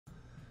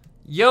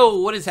Yo,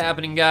 what is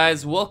happening,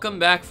 guys? Welcome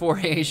back for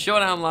a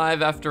Showdown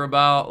live after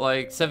about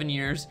like 7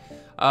 years.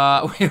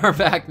 We are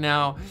back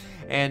now,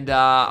 and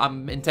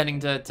I'm intending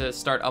to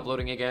start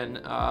uploading again.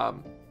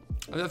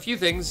 A few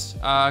things.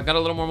 Got a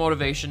little more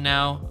motivation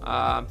now.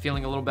 I'm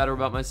feeling a little better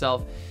about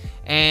myself,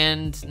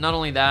 and not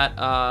only that,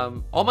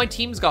 all my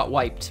teams got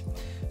wiped.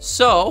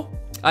 So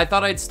I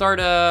thought I'd start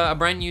a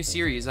brand new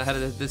series. I had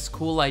this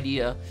cool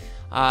idea.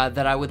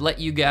 That I would let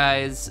you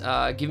guys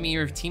give me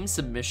your team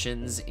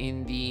submissions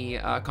in the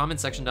comment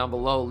section down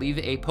below. Leave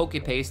a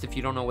Pokepaste if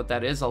you don't know what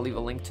that is. I'll leave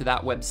a link to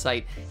that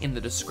website in the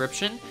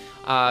description.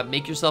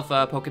 Make yourself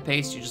a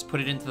Pokepaste. You just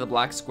put it into the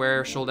black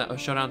square,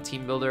 Showdown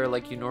Team Builder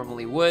like you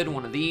normally would,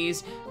 one of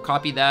these.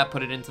 Copy that,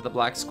 put it into the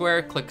black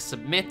square, click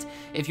Submit.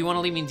 If you want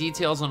to leave me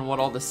details on what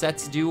all the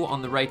sets do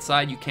on the right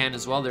side, you can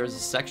as well. There's a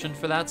section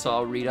for that, so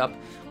I'll read up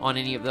on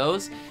any of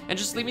those. And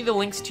just leave me the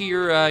links to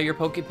your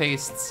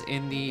Pokepastes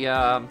in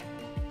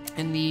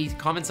the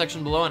comment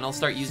section below, and I'll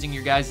start using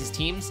your guys'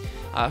 teams,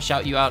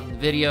 shout you out in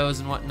videos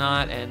and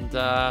whatnot,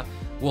 and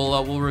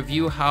we'll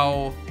review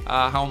how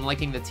I'm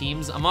liking the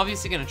teams. I'm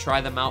obviously going to try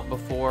them out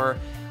before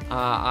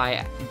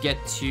I get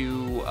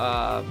to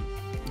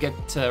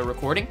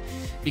recording,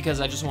 because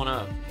I just want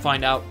to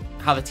find out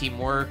how the team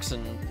works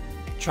and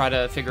try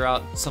to figure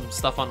out some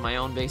stuff on my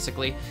own,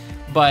 basically.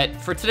 But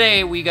for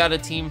today, we got a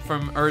team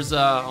from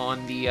Urza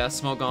on the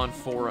Smogon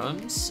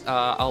forums.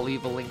 I'll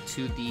leave a link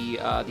to the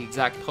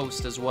exact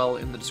post as well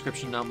in the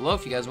description down below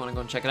if you guys want to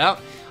go and check it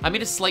out. I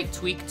made a slight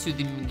tweak to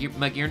the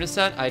Magearna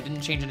set. I didn't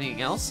change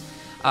anything else.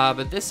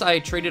 But this, I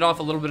traded off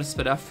a little bit of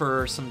Spadef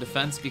for some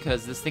defense,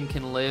 because this thing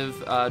can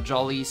live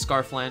Jolly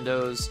Scarf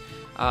Lando's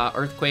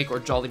Earthquake or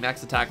Jolly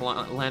Max Attack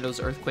Lando's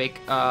Earthquake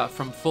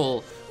from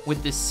full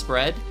with this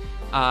spread.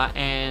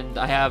 And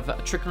I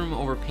have Trick Room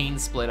over Pain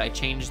Split. I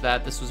changed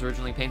that. This was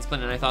originally Pain Split,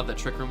 and I thought that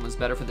Trick Room was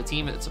better for the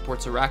team. It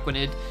supports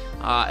Araquanid.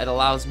 It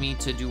allows me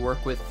to do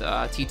work with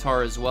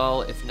THO as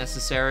well, if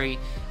necessary,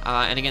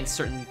 and against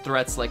certain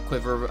threats like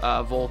Quiver,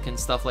 Volk, and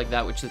stuff like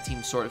that, which the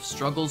team sort of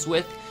struggles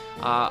with.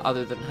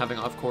 Other than having,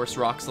 of course,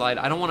 Rock Slide.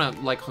 I don't want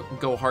to like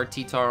go hard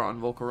T-Tar on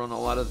Volcarona a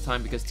lot of the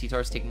time, because T-Tar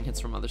is taking hits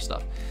from other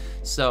stuff.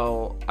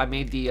 So I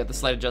made the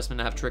slight adjustment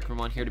to have Trick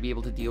Room on here to be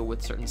able to deal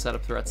with certain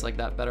setup threats like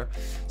that better.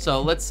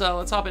 So let's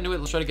hop into it.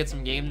 Let's try to get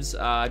some games.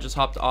 I just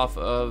hopped off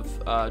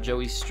of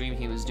Joey's stream.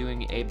 He was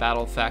doing a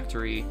Battle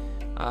Factory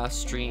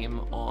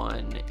stream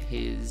on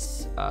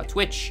his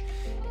Twitch,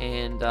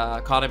 and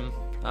caught him.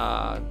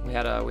 We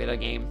had a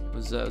game. It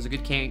was a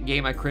good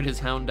game. I crit his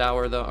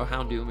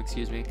Houndoom,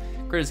 excuse me.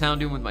 Crit his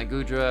Houndoom with my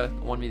Goodra,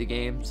 won me the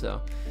game.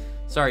 So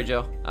sorry,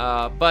 Joe.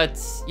 But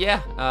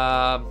yeah.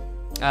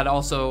 And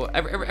also,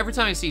 every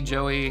time I see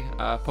Joey,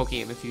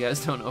 Pokegame, if you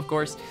guys don't know, of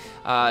course,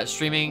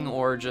 streaming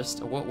or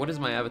just what is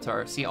my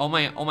avatar? See, all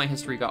my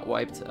history got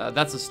wiped.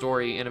 That's a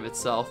story in of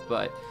itself.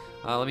 But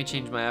let me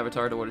change my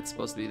avatar to what it's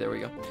supposed to be. There we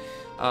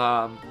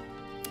go.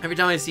 Every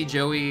time I see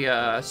Joey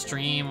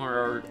stream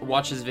or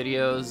watch his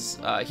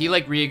videos, he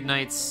like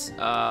reignites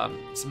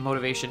some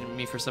motivation in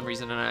me for some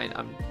reason, and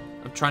I'm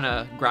trying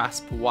to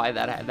grasp why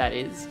that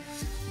is.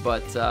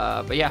 But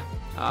yeah,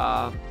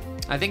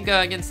 I think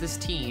against this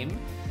team,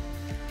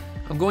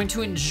 I'm going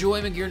to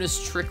enjoy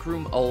Magearna's Trick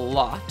Room a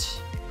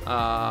lot.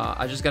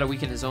 I just gotta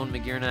weaken his own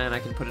Magearna, and I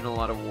can put in a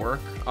lot of work.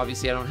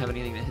 Obviously, I don't have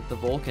anything to hit the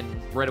Volk,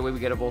 and right away we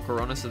get a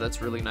Volcarona, so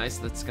that's really nice.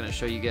 That's gonna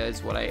show you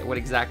guys what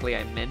exactly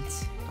I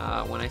meant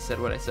when I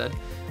said what I said.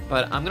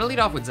 But I'm gonna lead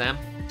off with Zam,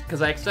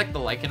 because I expect the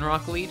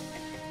Lycanroc lead,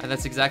 and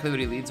that's exactly what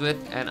he leads with.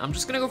 And I'm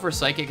just gonna go for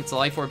Psychic. It's a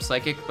Life Orb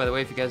Psychic, by the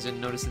way, if you guys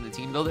didn't notice in the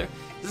team builder.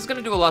 This is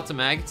gonna do a lot to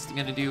Mag. It's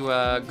gonna do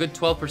a good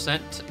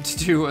 12%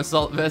 to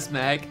Assault Vest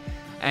Mag.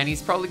 And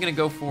he's probably going to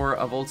go for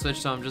a Volt Switch,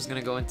 so I'm just going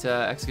to go into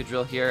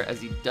Excadrill here, as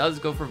he does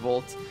go for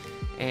Volt.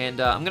 And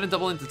I'm going to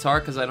double into Tar,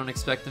 because I don't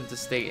expect him to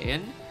stay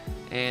in.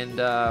 And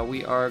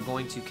we are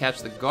going to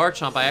catch the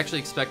Garchomp. I actually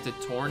expected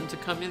Torn to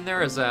come in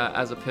there as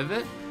a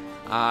pivot,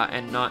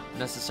 and not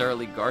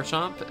necessarily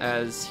Garchomp,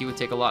 as he would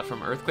take a lot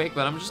from Earthquake.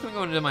 But I'm just going to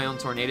go into my own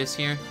Tornadus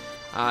here,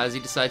 as he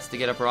decides to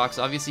get up rocks.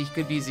 Obviously, he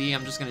could be Z.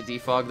 I'm just going to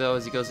defog, though,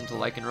 as he goes into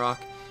Lycanroc.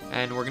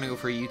 And we're going to go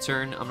for a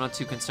U-turn. I'm not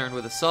too concerned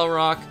with a Cell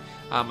Rock.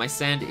 My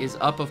Sand is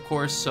up, of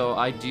course, so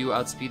I do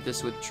outspeed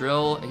this with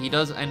Drill. He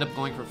does end up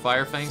going for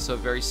Fire Fang, so a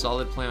very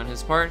solid play on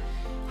his part.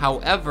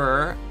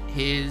 However,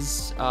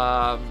 his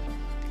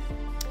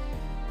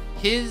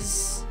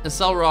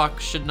Cell Rock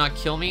should not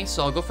kill me,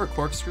 so I'll go for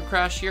Corkscrew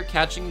Crash here,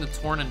 catching the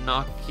Torn and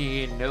not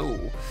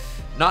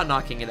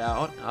knocking it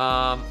out.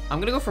 I'm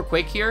going to go for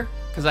Quake here,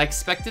 because I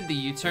expected the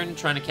U-turn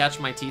trying to catch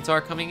my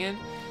T-Tar coming in.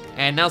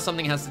 And now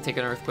something has to take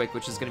an Earthquake,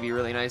 which is going to be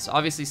really nice.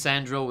 Obviously,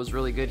 Sandrill was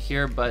really good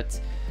here, but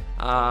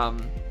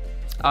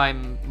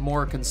I'm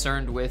more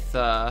concerned with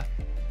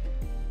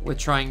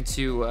trying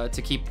to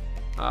keep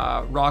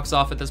rocks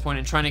off at this point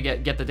and trying to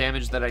get the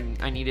damage that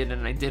I needed,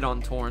 and I did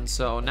on Torn.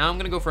 So now I'm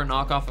going to go for a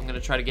knockoff. I'm going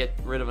to try to get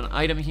rid of an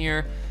item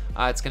here.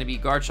 It's going to be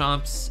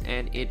Garchomp's,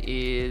 and it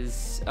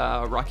is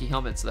Rocky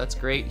Helmet, so that's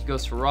great. He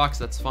goes for rocks,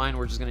 that's fine.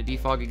 We're just going to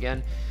defog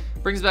again.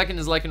 Brings back in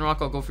his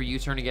Lycanroc. I'll go for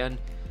U-turn again.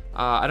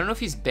 I don't know if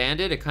he's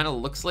banded. It kind of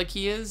looks like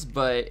he is,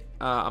 but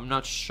I'm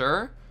not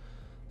sure.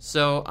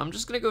 So I'm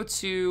just going to go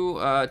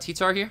to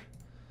THO here,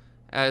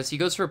 as he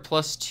goes for a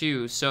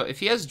 +2. So if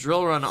he has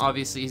Drill Run,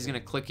 obviously he's going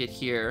to click it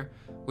here.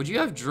 Would you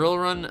have Drill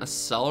Run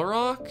a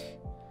Rock?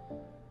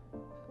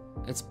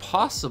 It's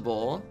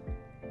possible.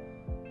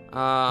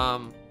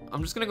 I'm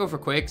just going to go for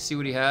Quake, see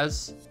what he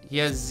has. He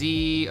has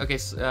Z. Okay,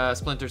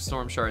 Splinter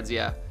Storm Shards,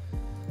 yeah.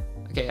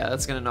 Okay, yeah,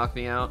 that's going to knock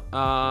me out.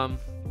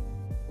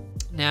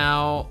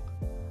 Now,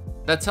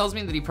 that tells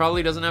me that he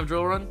probably doesn't have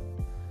Drill Run,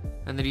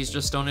 and that he's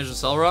just Stone Edge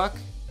a Rock.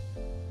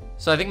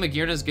 So I think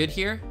Magearna's good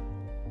here.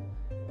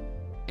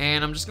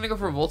 And I'm just going to go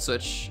for a Volt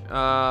Switch.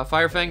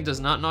 Fire Fang does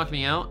not knock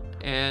me out.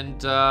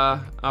 And,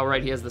 oh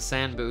right, he has the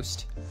Sand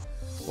Boost.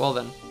 Well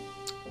then,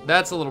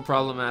 that's a little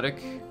problematic.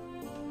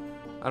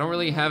 I don't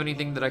really have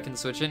anything that I can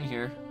switch in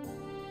here.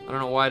 I don't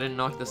know why I didn't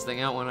knock this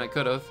thing out when I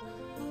could have.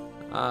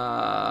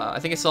 I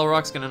think a Cell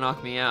Rock's going to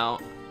knock me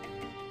out.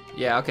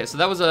 Yeah, okay, so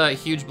that was a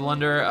huge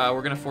blunder.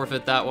 We're going to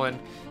forfeit that one.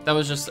 That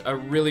was just a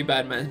really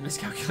bad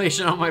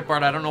miscalculation on my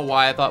part. I don't know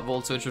why I thought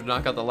Volt Switch would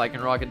knock out the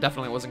Lycanroc. It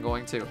definitely wasn't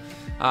going to.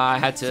 I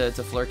had to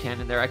Flare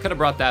Cannon there. I could have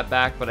brought that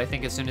back, but I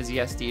think as soon as he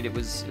SD'd, it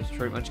was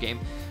pretty much game.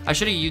 I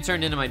should have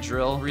U-turned into my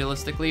Drill,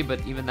 realistically,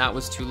 but even that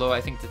was too low,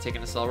 I think, to take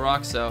in a Cell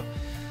Rock, so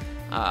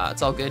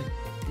it's all good.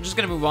 I'm just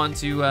going to move on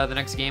to the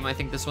next game. I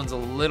think this one's a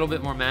little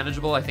bit more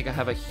manageable. I think I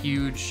have a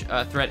huge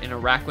threat in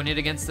Araquanid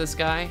against this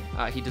guy.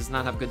 He does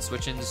not have good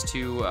switch-ins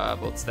to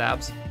both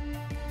stabs, so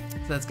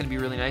that's going to be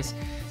really nice.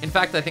 In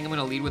fact, I think I'm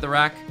going to lead with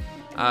Arac,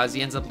 as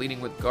he ends up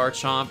leading with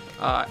Garchomp,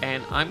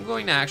 and I'm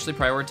going to actually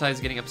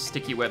prioritize getting up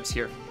Sticky Webs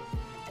here,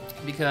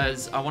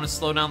 because I want to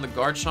slow down the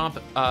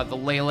Garchomp, the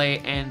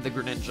Lele, and the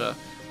Greninja,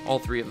 all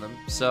three of them.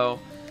 So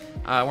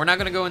we're not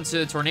going to go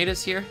into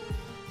Tornadus here,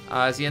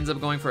 as he ends up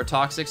going for a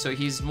Toxic, so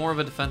he's more of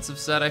a defensive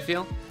set, I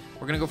feel.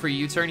 We're going to go for a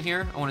U-turn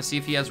here. I want to see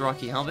if he has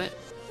Rocky Helmet,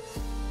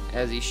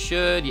 as he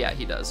should. Yeah,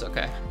 he does.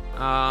 Okay.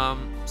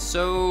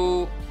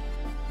 So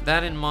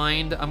that in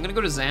mind, I'm going to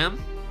go to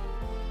Zam.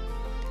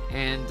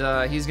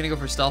 And he's going to go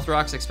for Stealth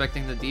Rocks,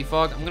 expecting the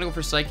Defog. I'm going to go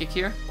for Psychic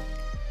here.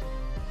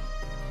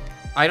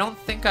 I don't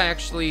think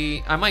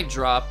I might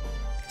drop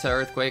to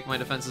Earthquake. My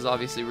defense is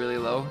obviously really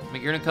low.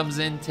 Magearna comes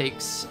in,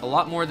 takes a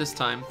lot more this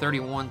time,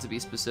 31 to be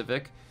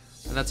specific.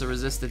 And that's a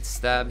resisted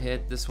stab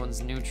hit. This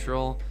one's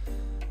neutral.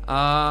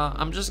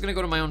 I'm just going to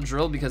go to my own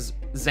Drill because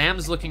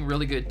Zam's looking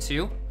really good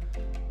too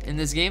in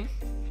this game.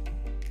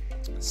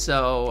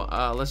 So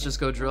let's just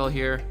go Drill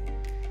here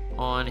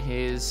on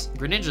his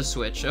Greninja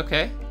switch.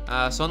 Okay.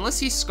 So unless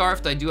he's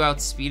Scarfed, I do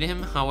outspeed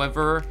him.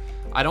 However,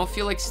 I don't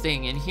feel like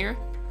staying in here,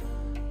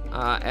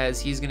 as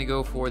he's going to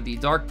go for the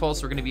Dark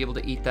Pulse. We're going to be able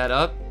to eat that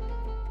up.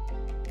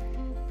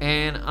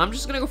 And I'm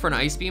just going to go for an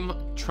Ice Beam,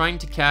 trying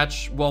to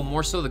catch, well,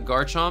 more so the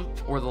Garchomp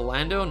or the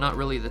Lando, not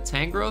really the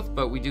Tangrowth,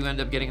 but we do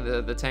end up getting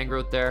the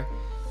Tangrowth there.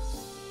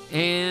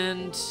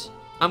 And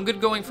I'm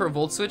good going for a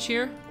Volt Switch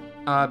here,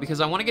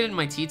 because I want to get in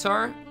my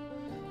T-Tar,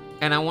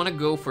 and I want to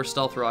go for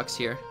Stealth Rocks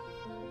here.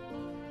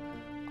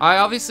 I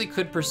obviously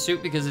could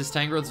Pursuit because his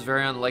Tangrowth is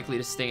very unlikely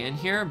to stay in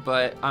here,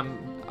 but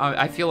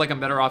I feel like I'm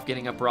better off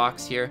getting up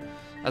Rocks here,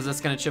 as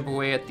that's going to chip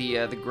away at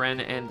the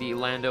Gren and the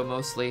Lando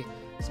mostly.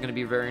 It's going to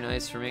be very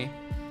nice for me.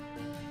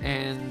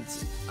 And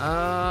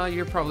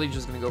you're probably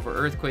just going to go for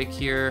Earthquake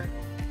here.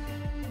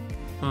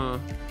 Huh.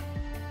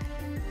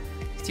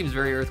 This team's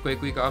very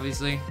Earthquake weak,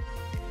 obviously.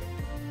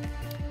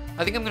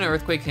 I think I'm going to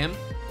Earthquake him.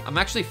 I'm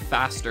actually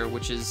faster,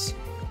 which is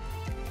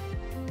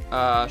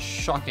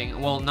shocking.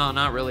 Well, no,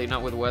 not really.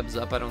 Not with webs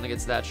up. I don't think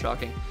it's that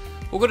shocking.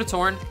 We'll go to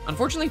Torn.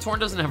 Unfortunately, Torn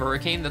doesn't have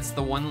Hurricane. That's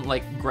the one,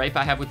 like, gripe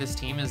I have with this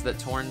team, is that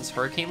Torn's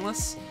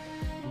Hurricaneless.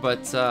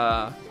 But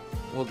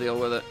we'll deal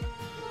with it.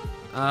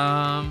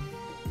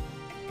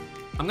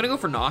 I'm gonna go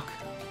for Knock.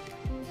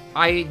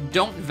 I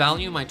don't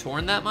value my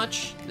Torn that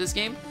much this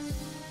game,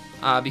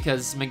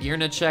 because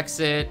Magearna checks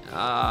it,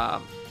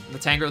 the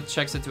Tangrowth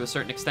checks it to a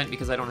certain extent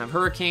because I don't have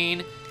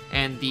Hurricane,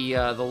 and the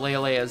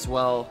Lele as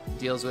well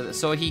deals with it.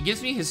 So he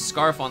gives me his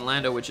Scarf on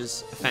Lando, which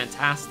is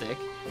fantastic.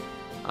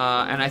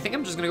 And I think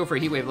I'm just gonna go for a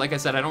Heat Wave. Like I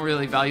said, I don't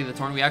really value the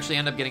Torn. We actually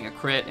end up getting a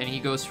crit, and he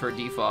goes for a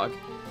Defog.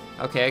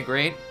 Okay,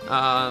 great.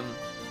 Now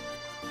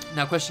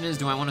question is,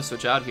 do I want to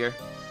switch out here?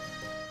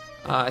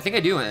 I think I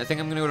do. I think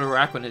I'm going to go to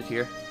Araquanid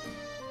here.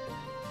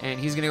 And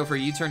he's going to go for a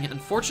U-turn.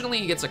 Unfortunately,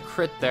 he gets a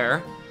crit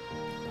there.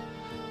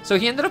 So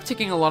he ended up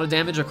taking a lot of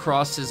damage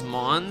across his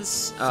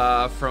Mons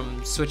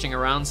from switching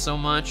around so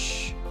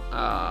much.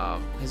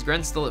 His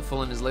Gren's still at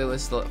full and his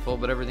Lele's still at full,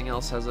 but everything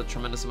else has a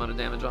tremendous amount of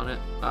damage on it.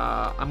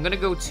 I'm going to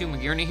go to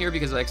Magearna here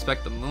because I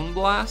expect the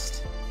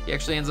Moonblast. He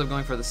actually ends up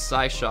going for the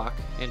Psyshock.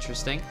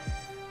 Interesting.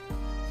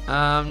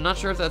 I'm not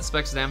sure if that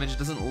specs damage. It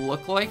doesn't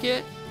look like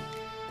it.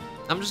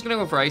 I'm just going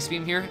to go for Ice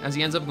Beam here, as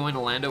he ends up going to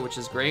Lando, which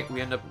is great. We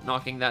end up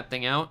knocking that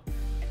thing out.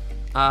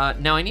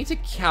 Now, I need to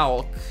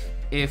calc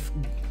if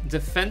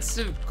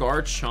defensive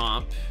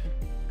Garchomp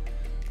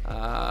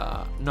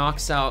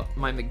knocks out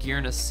my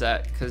Magearna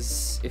set,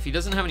 because if he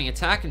doesn't have any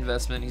attack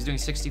investment, he's doing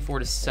 64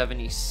 to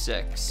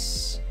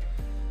 76.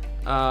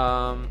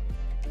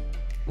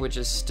 which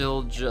is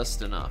still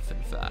just enough,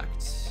 in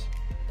fact.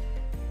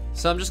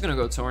 So I'm just gonna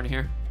go Torn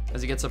here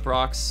as he gets up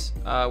rocks.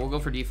 We'll go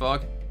for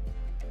Defog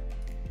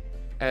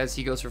as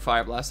he goes for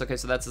Fire Blast. Okay,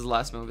 so that's his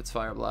last move. It's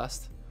Fire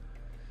Blast.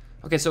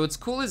 Okay, so what's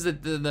cool is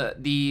that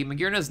the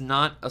Magearna is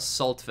not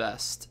Assault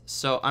Vest,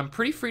 so I'm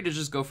pretty free to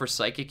just go for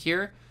Psychic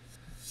here.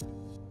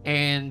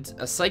 And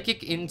a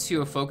Psychic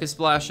into a Focus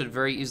Blast should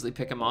very easily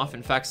pick him off.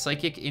 In fact,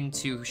 Psychic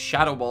into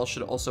Shadow Ball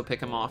should also pick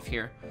him off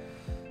here,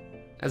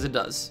 as it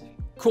does.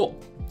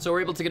 Cool. So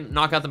we're able to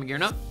knock out the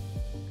Magearna.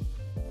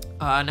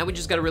 Now we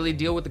just got to really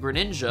deal with the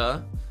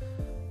Greninja,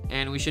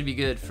 and we should be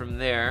good from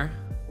there.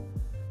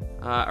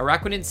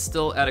 Araquanid's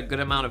still at a good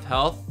amount of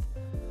health,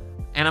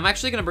 and I'm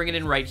actually going to bring it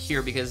in right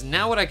here, because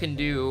now what I can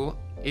do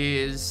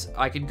is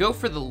I could go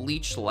for the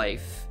Leech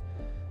Life,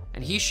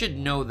 and he should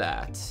know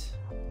that.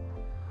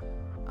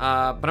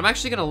 But I'm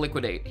actually going to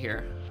Liquidate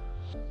here.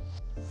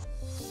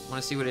 I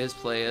want to see what his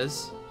play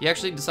is. He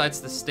actually decides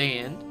to stay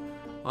in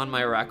on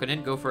my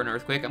Araquanid, go for an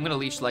Earthquake. I'm going to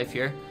Leech Life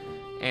here,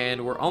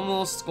 and we're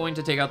almost going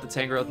to take out the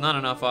Tangrowth. Not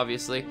enough,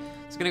 obviously.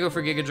 It's going to go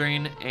for Giga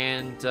Drain,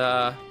 and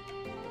I'm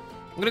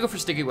going to go for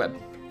Sticky Web,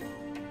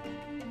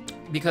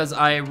 because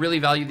I really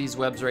value these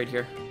webs right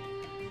here.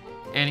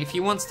 And if he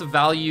wants to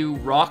value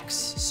rocks,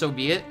 so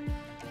be it.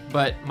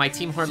 But my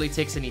team hardly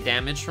takes any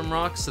damage from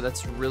rocks, so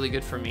that's really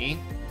good for me.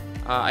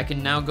 I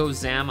can now go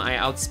Zam. I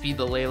outspeed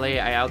the Lele,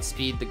 I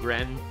outspeed the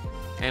Gren,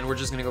 and we're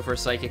just going to go for a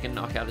Psychic and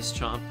knock out his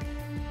Chomp,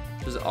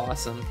 which is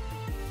awesome.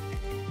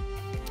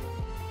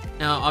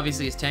 Now,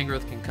 obviously, his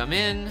Tangrowth can come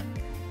in,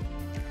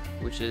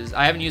 which is...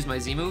 I haven't used my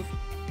Z move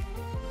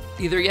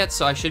either yet,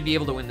 so I should be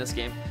able to win this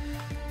game.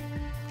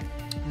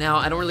 Now,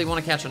 I don't really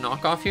want to catch a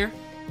knockoff here.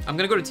 I'm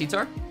going to go to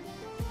T-Tar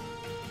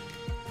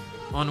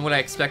on what I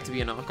expect to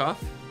be a knockoff,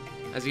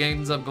 as he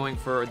ends up going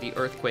for the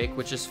Earthquake,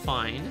 which is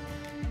fine,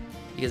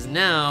 because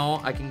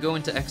now I can go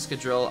into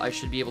Excadrill. I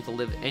should be able to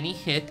live any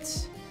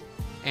hit,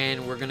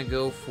 and we're going to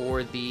go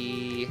for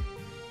the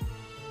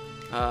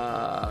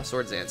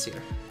Swords Dance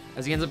here,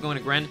 as he ends up going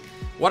to Gren.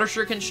 Water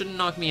Shuriken shouldn't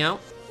knock me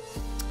out.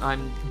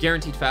 I'm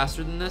guaranteed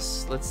faster than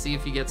this. Let's see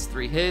if he gets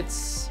 3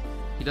 hits.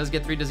 He does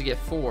get 3. Does he get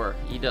 4?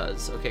 He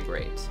does. Okay,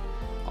 great.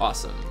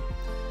 Awesome.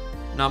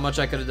 Not much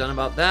I could have done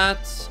about that.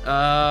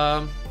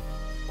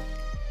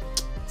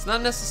 It's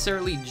not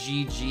necessarily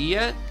GG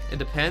yet. It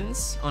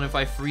depends on if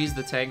I freeze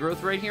the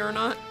Tangrowth right here or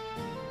not.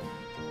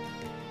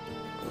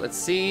 Let's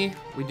see.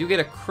 We do get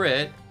a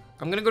crit.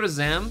 I'm going to go to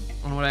Zam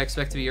on what I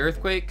expect to be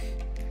Earthquake,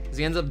 because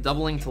he ends up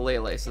doubling to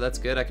Lele, so that's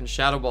good. I can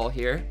Shadow Ball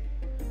here.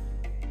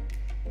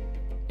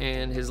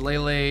 And his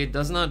Lele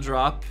does not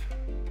drop.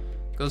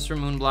 Goes for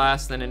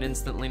Moonblast, then it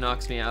instantly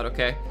knocks me out.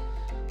 Okay.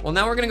 Well,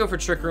 now we're going to go for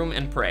Trick Room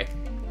and Pray.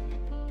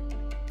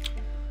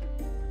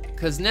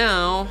 Because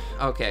now...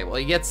 Okay, well,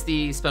 he gets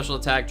the special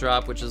attack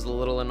drop, which is a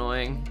little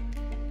annoying.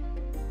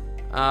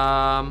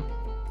 I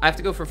have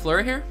to go for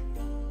Flurry here.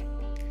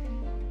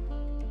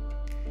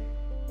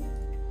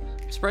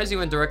 I'm surprised he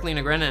went directly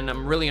into Gren, and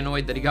I'm really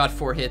annoyed that he got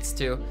 4 hits,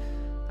 too.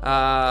 Did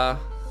I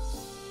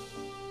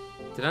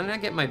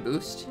not get my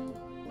boost?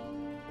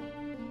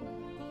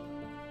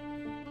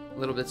 A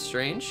little bit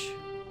strange.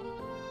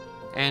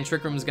 And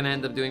Trick Room is going to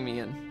end up doing me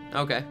in.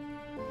 Okay.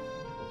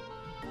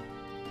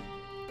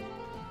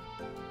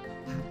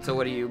 So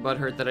what are you,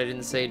 butthurt that I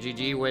didn't say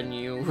GG when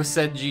you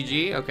said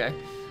GG? Okay.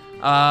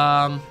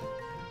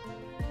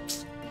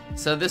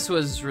 So this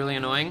was really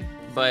annoying,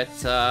 but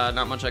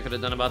not much I could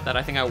have done about that.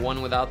 I think I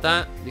won without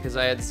that because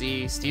I had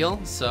Z Steel,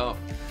 so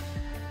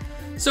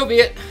be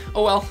it.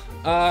 Oh well.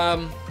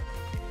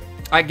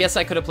 I guess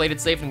I could have played it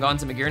safe and gone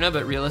to Magearna,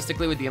 but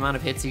realistically, with the amount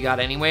of hits he got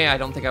anyway, I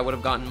don't think I would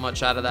have gotten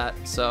much out of that.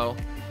 So,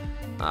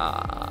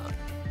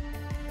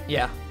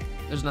 yeah,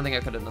 there's nothing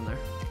I could have done there.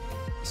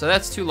 So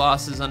that's 2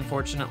 losses,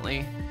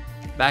 unfortunately.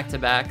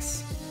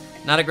 Back-to-backs.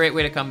 Not a great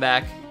way to come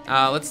back.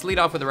 Let's lead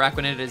off with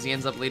Araquanid as he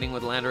ends up leading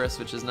with Landorus,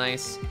 which is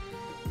nice.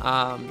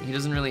 He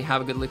doesn't really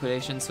have a good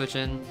liquidation switch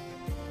in.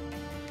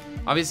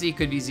 Obviously, he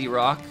could be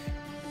Z-Rock.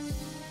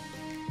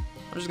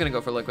 I'm just going to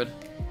go for Liquid,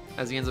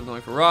 as he ends up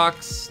going for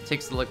Rocks,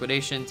 takes the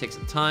liquidation, takes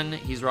a ton.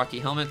 He's Rocky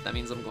Helmet. That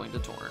means I'm going to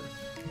Torn.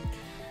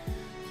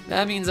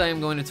 That means I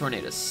am going to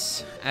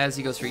Tornadus, as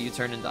he goes for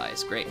U-turn and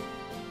dies. Great.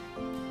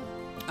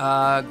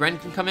 Gren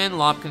can come in,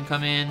 Lop can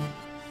come in.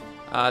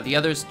 The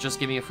others just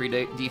give me a free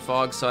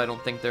defog, so I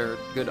don't think they're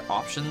good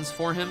options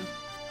for him.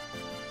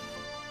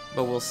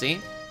 But we'll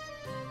see.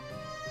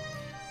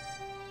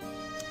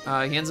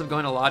 He ends up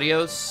going to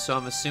Latios, so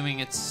I'm assuming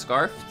it's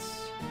Scarfed.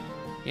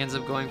 He ends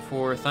up going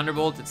for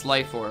Thunderbolt. It's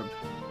Life Orb.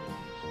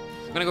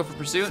 I'm gonna go for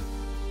Pursuit,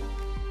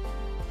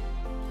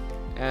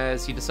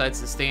 as he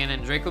decides to stay in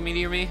and Draco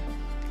Meteor me.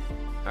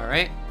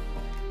 Alright.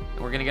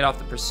 And we're gonna get off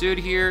the Pursuit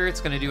here. It's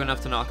gonna do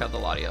enough to knock out the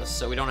Latios,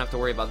 so we don't have to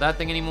worry about that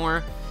thing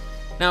anymore.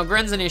 Now,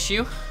 Gren's an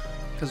issue,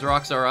 because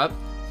rocks are up.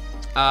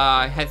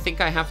 I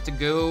think I have to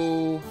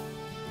go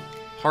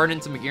hard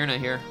into Magearna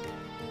here,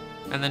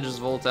 and then just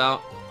Volt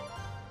out.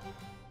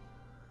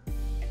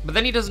 But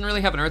then he doesn't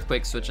really have an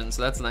Earthquake switch in,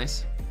 so that's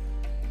nice.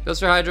 Goes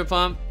for Hydro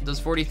Pump, does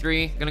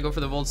 43. Gonna go for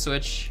the Volt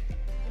switch.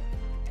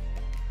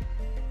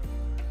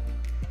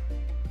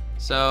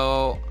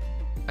 So,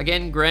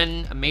 again,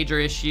 Gren, a major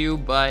issue,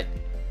 but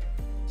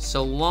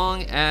so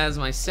long as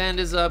my sand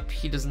is up,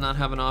 he does not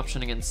have an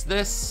option against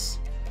this.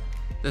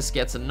 This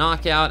gets a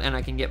knockout, and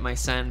I can get my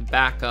sand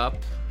back up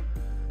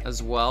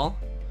as well.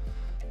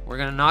 We're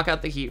gonna knock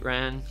out the Heat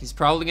Ran. He's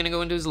probably gonna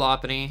go into his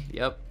Lopunny.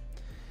 Yep.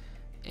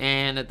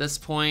 And at this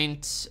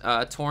point,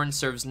 Torn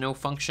serves no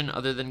function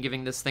other than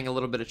giving this thing a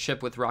little bit of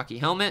chip with Rocky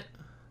Helmet.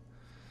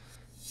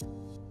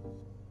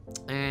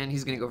 And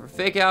he's gonna go for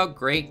Fake Out.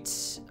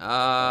 Great.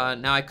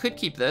 Now I could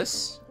keep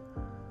this.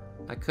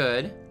 I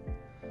could.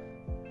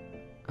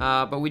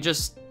 But we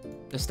just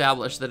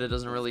established that it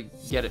doesn't really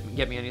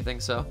get me anything,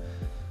 so.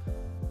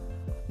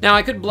 Now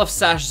I could bluff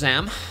Sash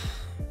Zam.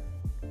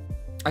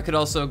 I could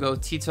also go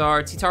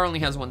T-Tar. T-Tar only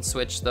has one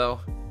switch though,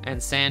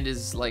 and Sand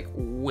is like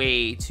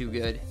way too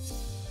good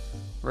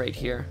right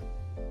here.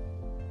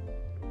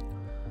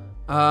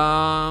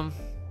 How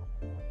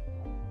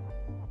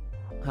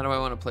do I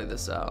want to play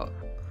this out?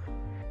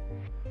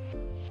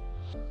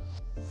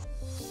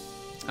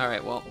 All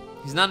right, well,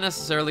 he's not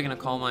necessarily gonna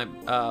call my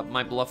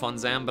my bluff on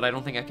Zam, but I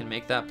don't think I can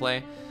make that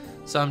play.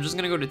 So I'm just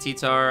gonna go to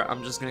T-Tar.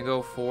 I'm just gonna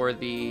go for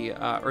the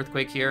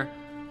Earthquake here.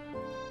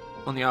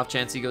 On the off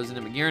chance he goes into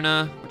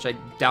Magearna, which I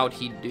doubt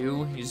he'd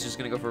do. He's just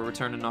gonna go for a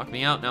return and knock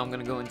me out. Now I'm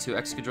gonna go into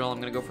Excadrill. I'm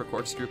gonna go for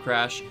Corkscrew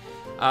Crash.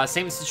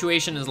 Same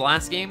situation as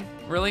last game,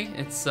 really.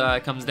 It's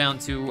it comes down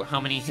to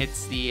how many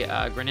hits the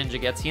Greninja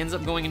gets. He ends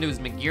up going into his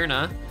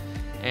Magearna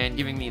and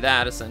giving me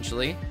that,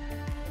 essentially.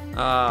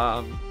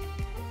 How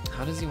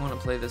does he want to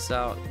play this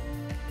out?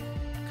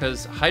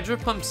 Because Hydro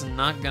Pump's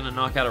not gonna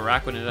knock out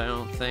Araquanid, I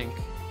don't think.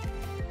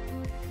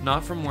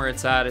 Not from where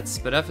it's at. Its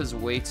Spadef is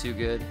way too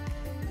good.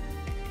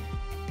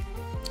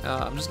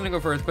 I'm just gonna go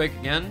for Earthquake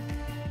again.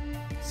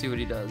 See what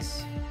he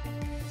does.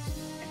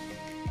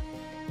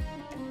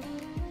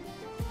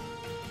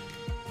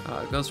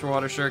 Goes for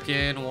Water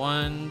Shuriken.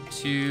 1,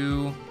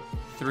 2,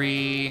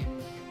 3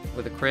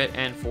 with a crit,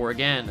 and 4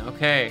 again.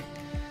 Okay.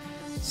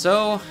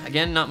 So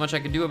again, not much I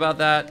could do about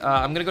that.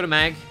 I'm gonna go to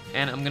Mag,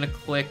 and I'm gonna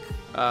click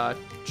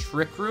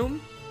Trick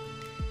Room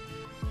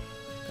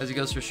as he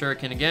goes for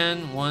Shuriken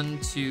again. 1,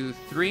 2,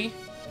 3.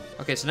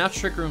 Okay, so now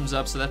Trick Room's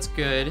up, so that's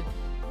good.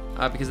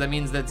 Because that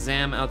means that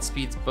Zam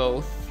outspeeds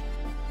both.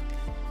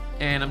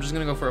 And I'm just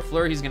going to go for a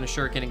Fleur. He's going to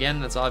Shuriken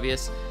again. That's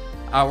obvious.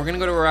 We're going to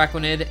go to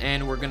Araquanid,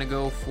 and we're going to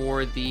go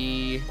for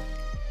the...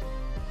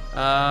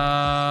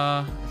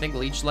 I think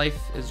Leech Life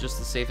is just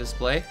the safest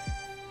play.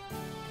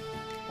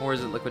 Or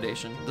is it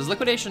Liquidation? Does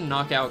Liquidation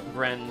knock out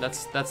Gren?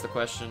 That's the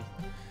question.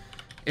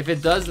 If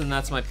it does, then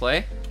that's my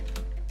play.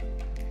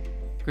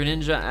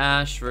 Greninja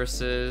Ash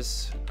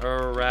versus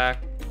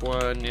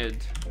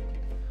Araquanid.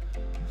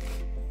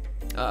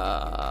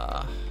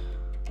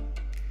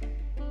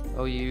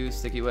 OU,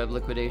 Sticky Web,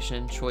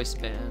 Liquidation, Choice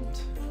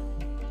Band.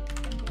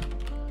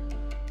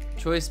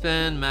 Choice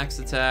Band, Max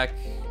Attack,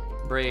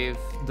 Brave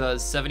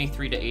does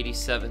 73 to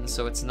 87,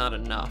 so it's not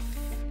enough.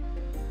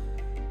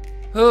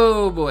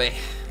 Oh boy.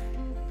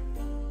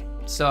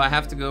 So I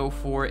have to go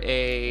for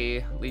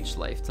a Leech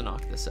Life to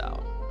knock this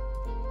out.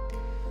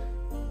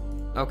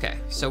 Okay,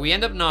 so we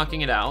end up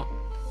knocking it out.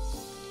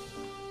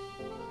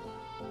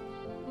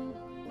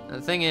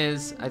 The thing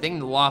is, I think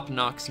the Lop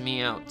knocks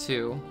me out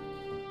too.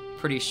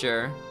 Pretty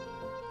sure.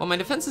 Well, my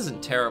defense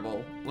isn't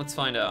terrible. Let's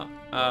find out.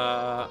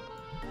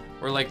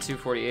 We're like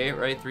 248,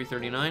 right?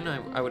 339,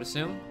 I would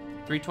assume.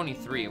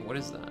 323, what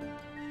is that?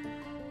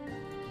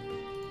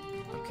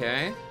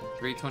 Okay,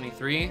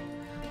 323.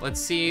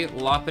 Let's see,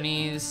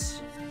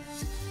 Lopunny's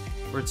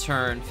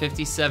return,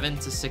 57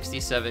 to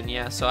 67.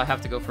 Yeah, so I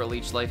have to go for a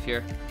Leech Life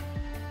here.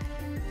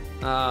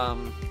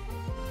 And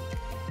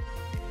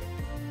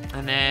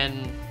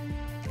then...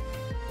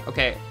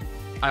 Okay,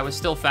 I was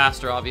still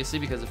faster, obviously,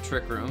 because of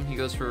Trick Room. He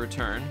goes for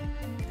Return,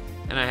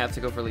 and I have to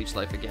go for Leech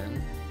Life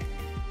again.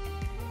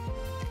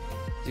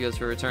 He goes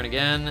for Return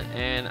again,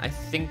 and I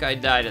think I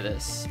die to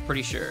this.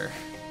 Pretty sure.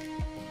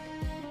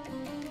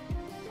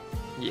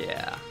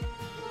 Yeah.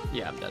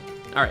 Yeah, I'm dead.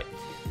 All right.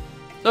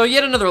 So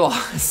yet another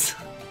loss.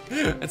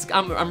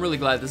 I'm really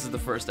glad this is the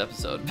first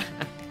episode back.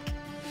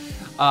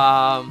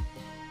 I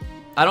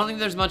don't think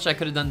there's much I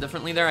could have done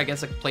differently there. I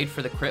guess I played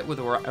for the crit with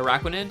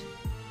Araquanid.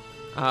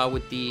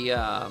 With the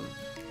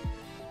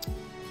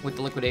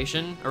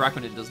Liquidation.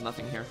 Araquanid does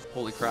nothing here.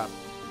 Holy crap.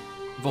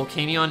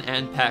 Volcanion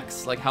and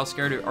Pex. Like, how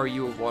scared are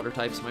you of water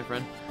types, my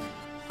friend?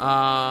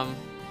 I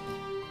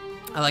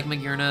like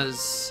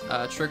Magearna's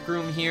Trick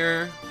Room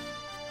here.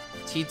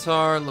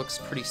 T-Tar looks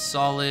pretty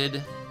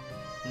solid.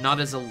 Not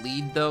as a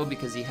lead, though,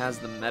 because he has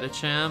the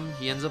Medicham.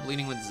 He ends up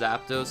leading with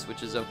Zapdos,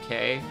 which is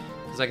okay,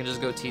 because I can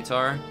just go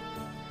T-Tar.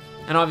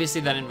 And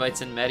obviously that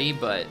invites in Medi,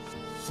 but...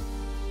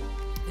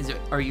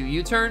 Are you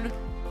U-turn?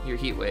 Your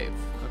Heat Wave.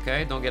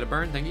 Okay, don't get a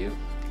burn, thank you.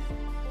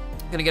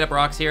 Gonna get up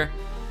rocks here.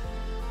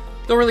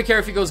 Don't really care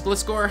if he goes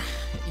Gliscor.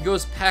 He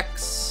goes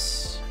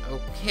Pex.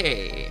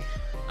 Okay.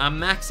 I'm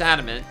max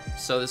adamant,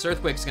 so this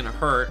Earthquake's gonna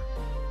hurt.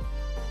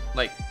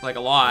 Like a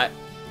lot.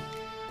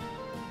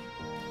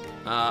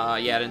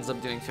 Yeah, it ends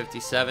up doing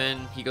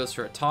 57. He goes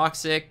for a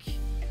Toxic.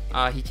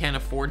 He can't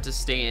afford to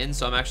stay in,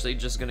 so I'm actually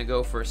just going to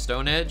go for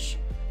Stone Edge.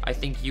 I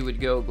think you would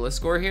go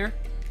Gliscor here.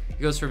 He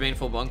goes for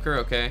Baneful Bunker.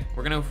 Okay,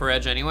 we're going to go for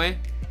Edge anyway,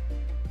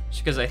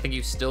 just because I think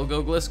you still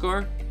go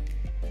Gliscor.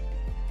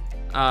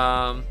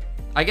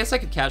 I guess I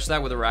could catch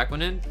that with a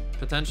Rakwanin,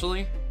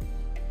 potentially.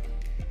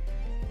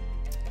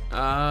 You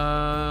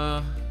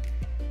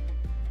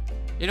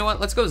know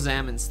what? Let's go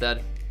Zam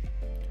instead.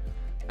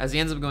 As he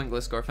ends up going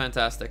Gliscor.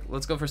 Fantastic.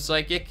 Let's go for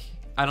Psychic.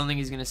 I don't think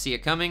he's going to see it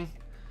coming.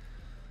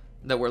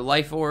 That we're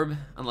Life Orb,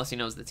 unless he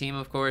knows the team,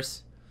 of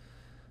course.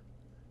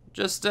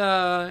 Just,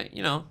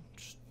 you know,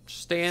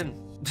 just stay in.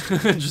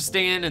 Just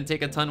stay in and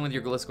take a ton with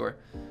your Gliscor.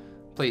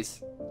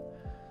 Please.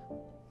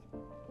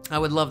 I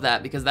would love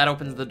that, because that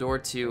opens the door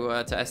to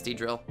SD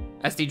Drill.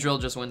 SD Drill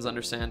just wins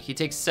Understand. He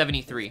takes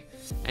 73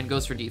 and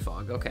goes for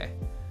Defog. Okay.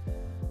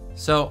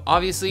 So,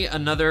 obviously,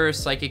 another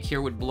Psychic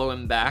here would blow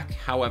him back.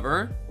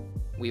 However,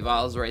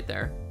 Weavile's right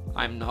there.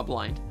 I'm not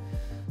blind.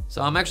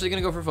 So I'm actually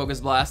going to go for Focus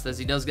Blast, as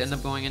he does end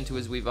up going into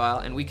his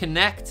Weavile. And we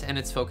connect, and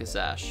it's Focus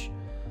Sash.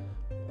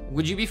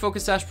 Would you be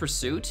Focus Sash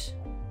Pursuit?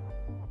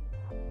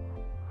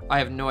 I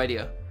have no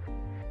idea.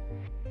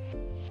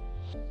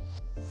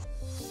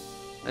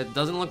 It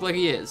doesn't look like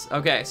he is.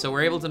 Okay, so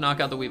we're able to knock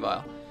out the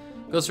Weavile.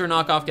 Goes for a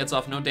knockoff, gets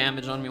off no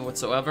damage on me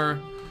whatsoever.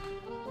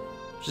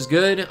 Which is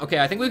good. Okay,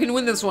 I think we can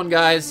win this one,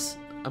 guys.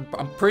 I'm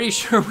pretty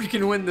sure we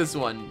can win this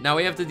one. Now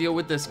we have to deal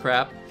with this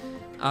crap.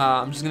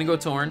 I'm just going to go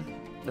Torn.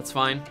 That's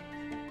fine.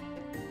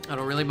 I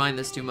don't really mind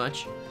this too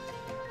much.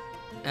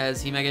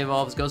 As he Mega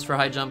Evolves, goes for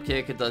High Jump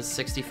Kick. It does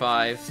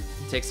 65.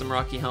 Takes some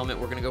Rocky Helmet.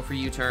 We're going to go for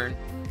U-Turn.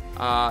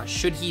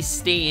 Should he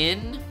stay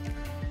in?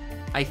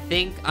 I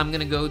think I'm going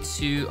to go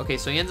to... Okay,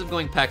 so he ends up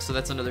going Peck, so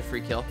that's another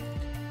free kill.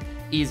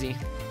 Easy.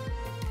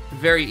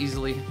 Very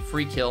easily.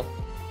 Free kill.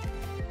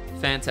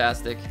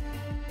 Fantastic.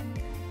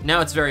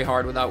 Now it's very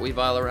hard without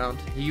Weavile around.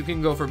 You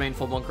can go for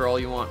Baneful Bunker all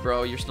you want,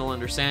 bro. You're still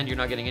Understand. You're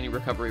not getting any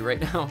recovery right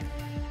now.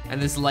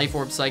 And this Life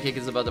Orb Psychic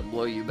is about to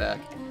blow you back.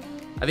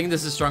 I think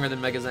this is stronger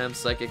than Mega Zam's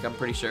Psychic, I'm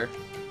pretty sure.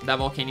 That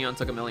Volcanion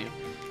took 1,000,000.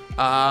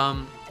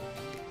 I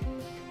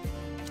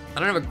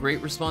don't have a great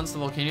response to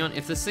Volcanion.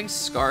 If this thing's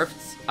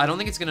Scarfed, I don't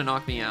think it's going to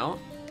knock me out.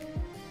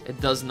 It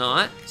does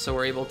not, so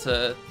we're able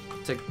to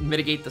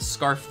mitigate the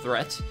Scarf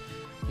threat.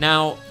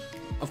 Now,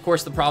 of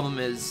course, the problem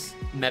is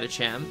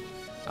Metacham.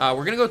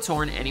 We're going to go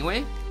Torn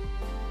anyway,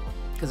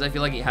 because I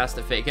feel like he has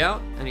to Fake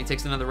Out, and he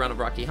takes another round of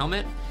Rocky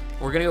Helmet.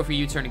 We're going to go for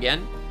U-Turn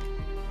again.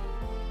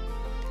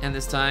 And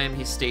this time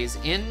he stays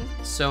in,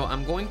 so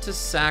I'm going to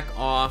sack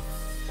off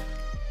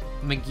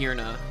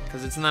Magearna,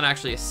 because it's not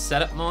actually a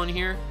setup Mon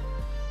here.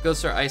 Goes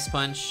for Ice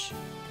Punch.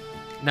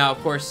 Now, of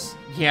course,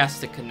 he has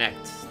to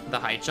connect the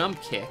High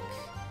Jump Kick.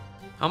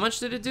 How much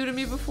did it do to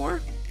me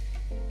before?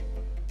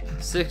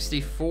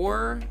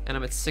 64, and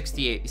I'm at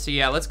 68. So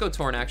yeah, let's go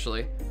Torn,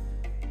 actually.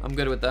 I'm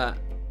good with that.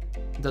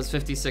 It does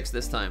 56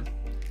 this time.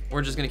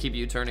 We're just going to keep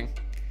U-turning.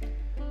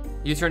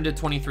 U-turn did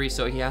 23,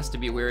 so he has to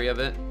be wary of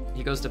it.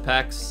 He goes to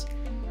Pex.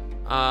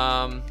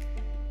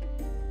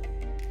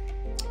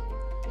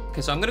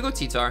 Okay, so I'm gonna go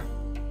T-Tar.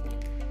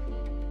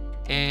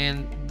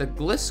 And the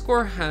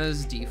Gliscor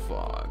has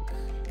Defog.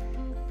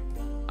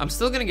 I'm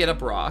still gonna get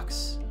up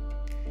rocks.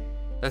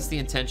 That's the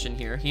intention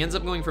here. He ends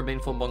up going for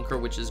Baneful Bunker,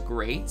 which is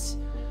great.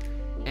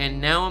 And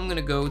now I'm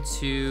gonna go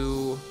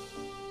to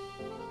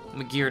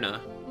Magearna.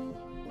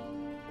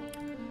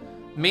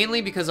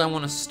 Mainly because I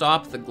want to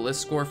stop the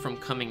Gliscor from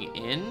coming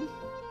in.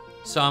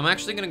 So I'm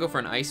actually gonna go for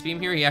an Ice Beam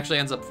here. He actually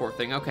ends up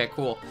forfeiting. Okay,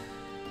 cool.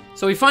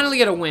 So we finally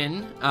get a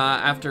win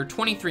after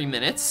 23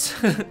 minutes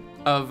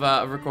of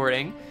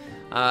recording.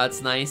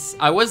 It's nice.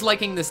 I was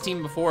liking this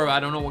team before. I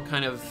don't know what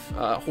kind of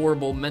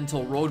horrible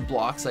mental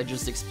roadblocks I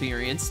just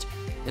experienced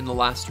in the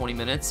last 20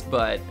 minutes,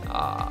 but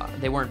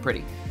they weren't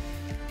pretty.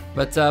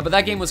 But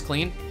that game was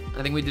clean.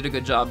 I think we did a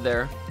good job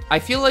there. I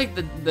feel like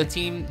this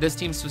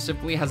team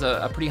specifically has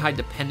a pretty high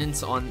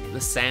dependence on the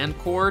Sand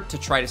Core to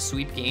try to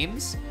sweep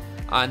games.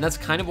 And that's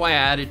kind of why I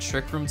added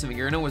Trick Room to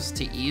Magearna, was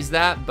to ease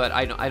that, but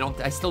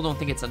I still don't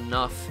think it's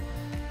enough.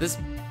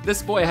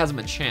 This boy has a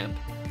Machamp.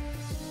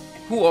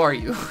 Who are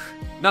you?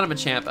 Not a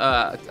Machamp,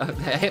 a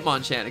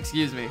Hitmonchan,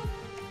 excuse me.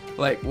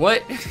 Like,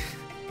 what?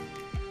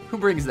 Who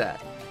brings that?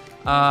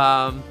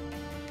 I'm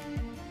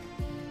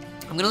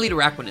gonna lead a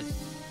Rakwanin,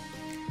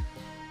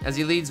 as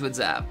he leads with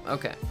Zap.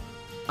 Okay.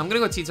 I'm gonna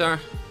go T-Tar.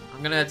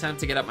 I'm gonna attempt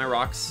to get up my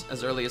rocks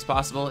as early as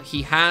possible.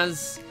 He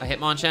has a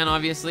Hitmonchan,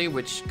 obviously,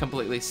 which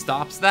completely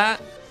stops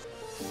that.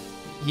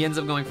 He ends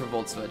up going for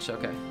Volt Switch.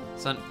 Okay,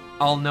 so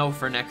I'll know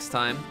for next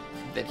time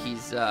that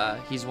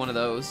he's one of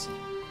those.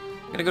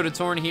 I'm gonna go to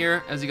Torn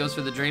here as he goes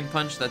for the Drain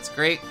Punch. That's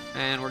great,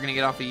 and we're gonna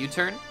get off a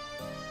U-turn.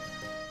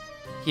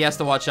 He has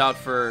to watch out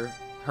for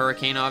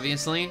Hurricane,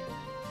 obviously.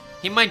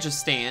 He might just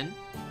stay in,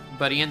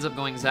 but he ends up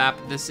going Zap.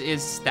 This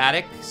is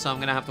static, so I'm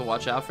gonna have to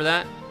watch out for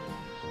that.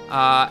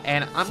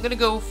 And I'm going to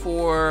go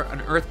for an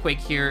Earthquake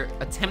here,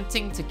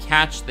 attempting to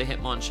catch the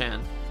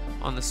Hitmonchan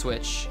on the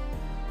switch.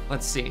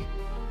 Let's see.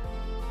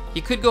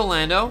 He could go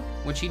Lando,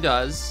 which he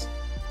does,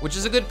 which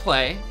is a good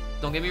play.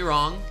 Don't get me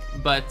wrong,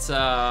 but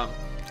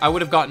I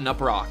would have gotten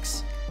up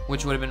rocks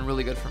which would have been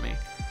really good for me.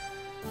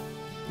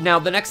 Now,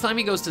 the next time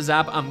he goes to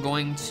Zap, I'm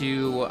going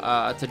to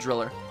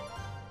Driller.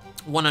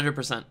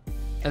 100%.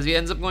 As he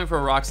ends up going for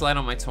a Rock Slide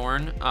on my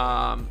Torn.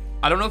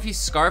 I don't know if he's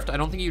Scarfed. I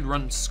don't think he'd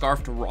run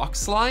Scarfed Rock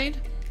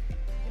Slide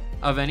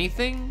of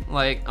anything.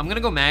 Like, I'm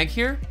gonna go Mag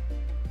here.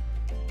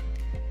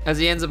 As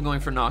he ends up going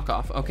for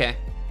Knockoff. Okay.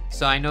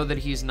 So I know that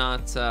he's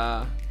not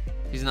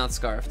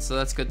Scarfed. So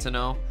that's good to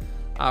know.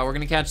 We're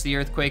gonna catch the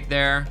Earthquake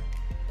there.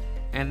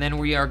 And then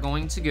we are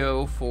going to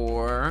go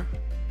for...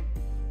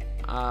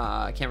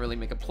 I can't really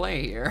make a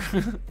play here.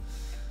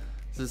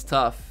 This is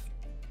tough.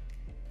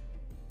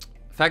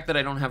 The fact that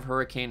I don't have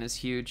Hurricane is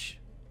huge.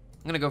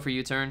 I'm gonna go for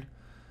U-turn.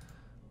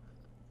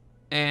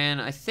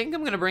 And I think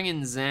I'm gonna bring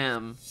in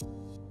Zam.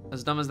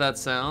 As dumb as that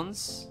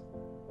sounds.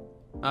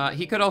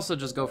 He could also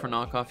just go for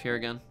Knockoff here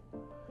again.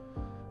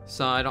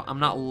 So I'm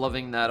not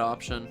loving that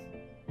option.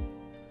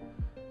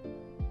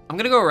 I'm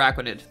gonna go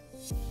Araquanid.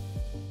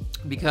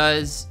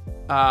 Because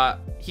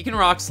he can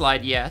Rock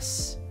Slide,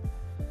 yes.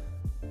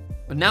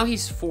 But now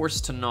he's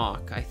forced to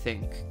knock, I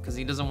think. Because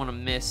he doesn't want to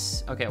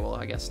miss. Okay, well,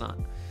 I guess not.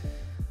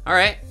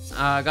 Alright,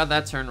 got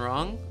that turn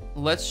wrong.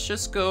 Let's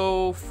just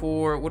go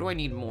for... What do I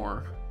need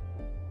more?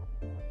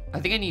 I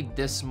think I need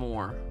this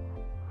more.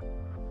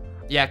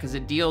 Yeah, because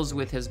it deals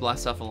with his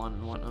Blacephalon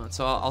and whatnot.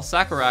 So I'll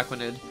sack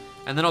Araquanid,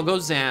 and then I'll go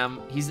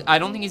Zam. I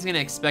don't think he's going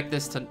to expect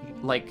this to,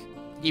 like,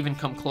 even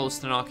come close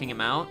to knocking him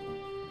out.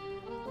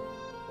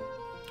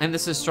 And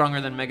this is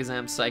stronger than Mega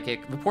Zam's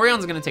Psychic.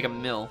 Vaporeon's going to take a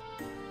mill.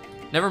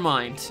 Never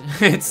mind.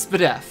 It's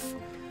Spadef.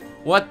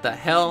 What the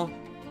hell?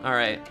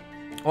 Alright.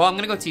 Well, I'm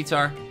going to go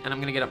T-Tar, and I'm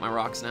going to get up my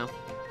rocks now.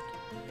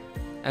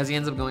 As he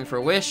ends up going for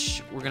a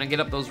Wish, we're going to get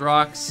up those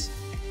rocks.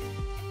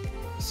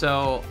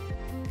 So,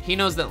 he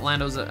knows that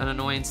Lando's an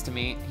annoyance to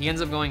me. He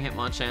ends up going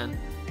Hitmonchan.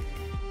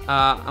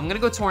 I'm going to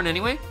go Torn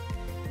anyway.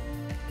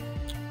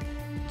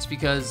 It's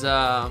because,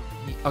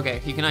 okay,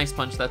 he can Ice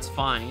Punch, that's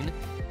fine.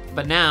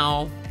 But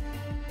now,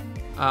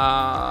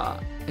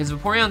 his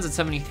Vaporeon's at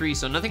 73,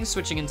 so nothing's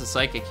switching into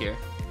Psychic here.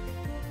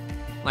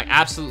 Like,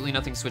 absolutely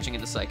nothing switching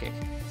into Psychic.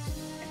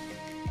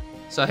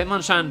 So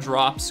Hitmonchan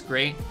drops,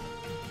 great.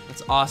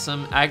 That's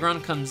awesome.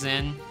 Aggron comes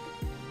in.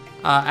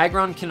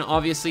 Aggron can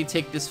obviously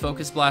take this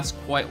Focus Blast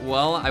quite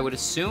well, I would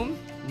assume.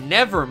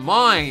 Never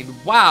mind.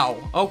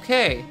 Wow,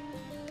 okay.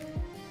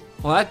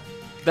 Well,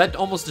 that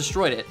almost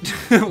destroyed it.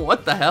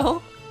 What the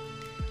hell?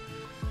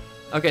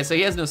 Okay, so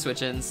he has no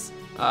switch-ins.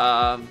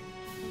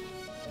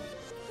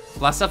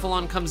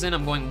 Blacephalon comes in.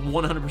 I'm going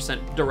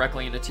 100%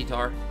 directly into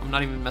T-Tar. I'm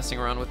not even messing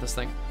around with this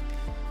thing.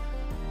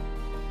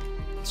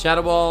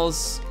 Shadow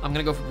Balls. I'm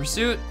going to go for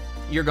Pursuit.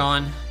 You're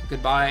gone.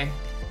 Goodbye.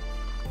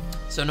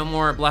 So no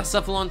more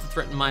Blacephalon to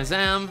threaten my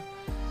Zam.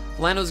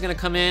 Lando's going to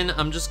come in.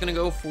 I'm just going to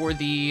go for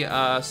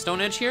the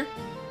Stone Edge here.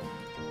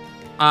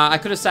 I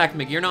could have sacked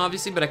Magearna,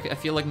 obviously, but I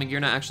feel like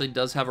Magearna actually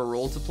does have a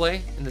role to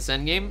play in this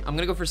endgame. I'm going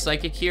to go for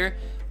Psychic here.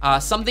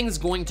 Something's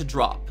going to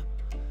drop.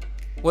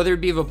 Whether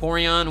it be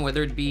Vaporeon,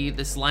 whether it be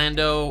this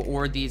Lando,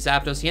 or the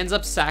Zapdos. He ends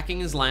up sacking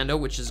his Lando,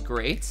 which is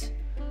great.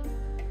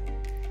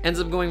 Ends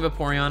up going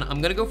Vaporeon.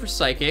 I'm going to go for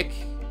Psychic,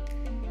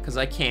 because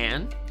I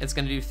can. It's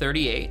going to do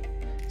 38.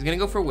 He's going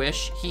to go for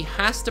Wish. He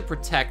has to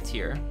Protect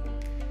here.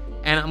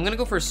 And I'm going to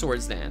go for a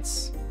Swords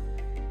Dance,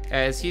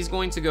 as he's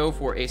going to go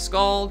for a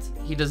Scald.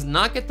 He does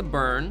not get the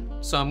burn,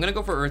 so I'm going to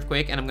go for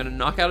Earthquake, and I'm going to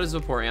knock out his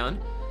Vaporeon.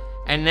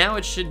 And now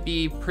it should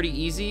be pretty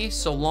easy,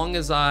 so long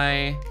as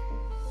I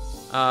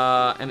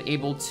am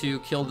able to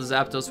kill the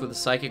Zapdos with a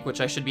Psychic,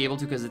 which I should be able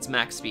to because it's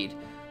max speed.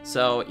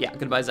 So yeah,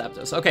 goodbye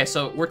Zapdos. Okay,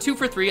 so we're 2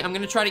 for 3. I'm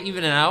going to try to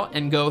even it out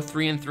and go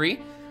 3 and 3.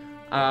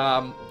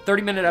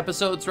 30-minute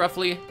episodes,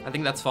 roughly. I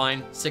think that's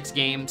fine. 6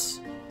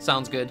 games.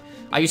 Sounds good.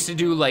 I used to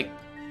do, like,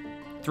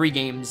 3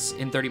 games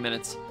in 30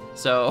 minutes.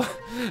 So,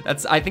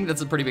 I think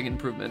that's a pretty big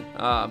improvement.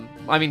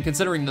 I mean,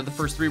 considering that the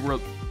first 3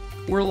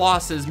 were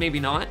losses, maybe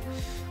not.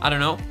 I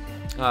don't know.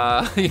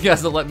 You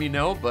guys will let me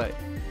know, but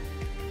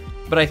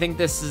I think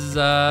this is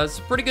it's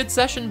a pretty good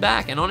session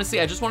back. And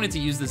honestly, I just wanted to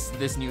use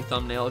this new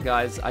thumbnail,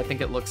 guys. I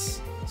think it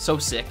looks so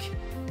sick.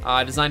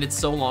 I designed it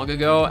so long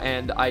ago,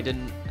 and I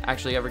didn't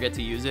actually ever get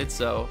to use it,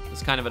 so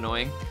it's kind of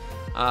annoying.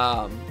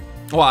 Well,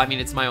 I mean,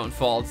 it's my own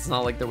fault. It's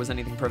not like there was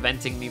anything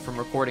preventing me from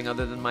recording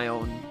other than my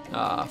own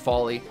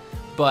folly.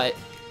 But,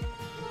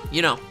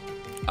 you know,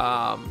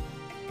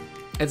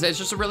 it's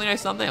just a really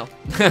nice thumbnail,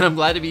 and I'm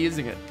glad to be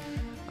using it.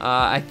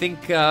 I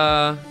think,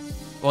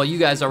 well, you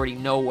guys already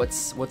know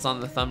what's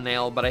on the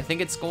thumbnail, but I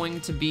think it's going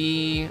to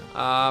be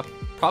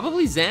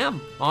probably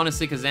Zam,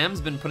 honestly, because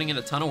Zam's been putting in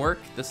a ton of work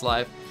this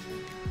live.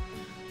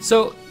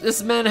 So,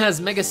 this man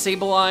has Mega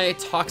Sableye,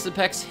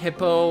 Toxapex,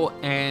 Hippo,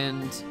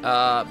 and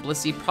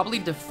Blissey. Probably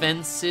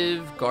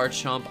defensive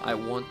Garchomp, I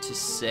want to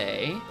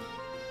say.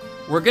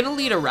 We're going to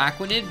lead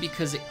Araquanid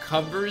because it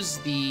covers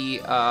the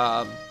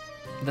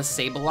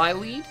Sableye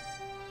lead.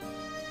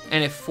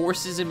 And it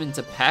forces him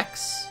into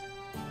Pex.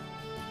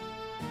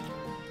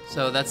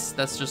 So that's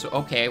just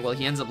okay. Well,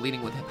 he ends up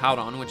leading with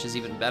Hippowdon, which is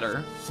even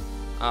better.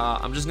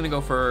 I'm just going to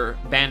go for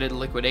Banded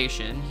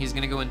Liquidation. He's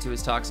going to go into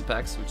his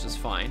Toxapex, which is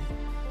fine.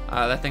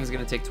 That thing's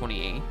gonna take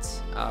 28.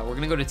 We're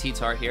gonna go to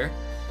THO here.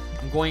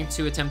 I'm going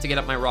to attempt to get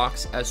up my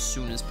rocks as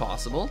soon as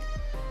possible,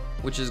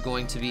 which is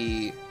going to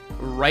be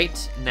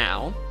right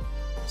now.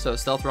 So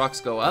stealth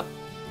rocks go up.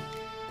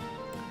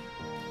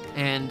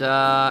 And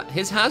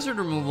his hazard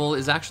removal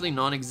is actually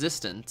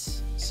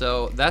non-existent.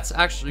 So that's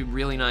actually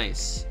really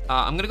nice.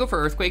 I'm gonna go for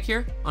Earthquake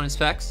here on his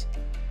specs.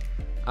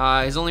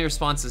 His only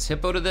response is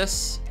Hippo to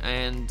this,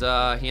 and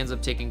he ends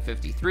up taking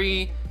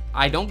 53.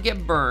 I don't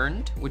get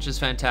burned, which is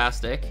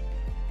fantastic.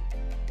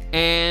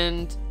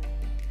 And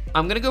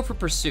I'm gonna go for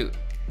Pursuit,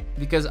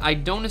 because I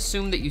don't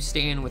assume that you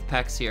stay in with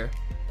Pex here.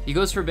 He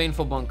goes for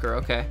Baneful Bunker,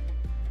 okay.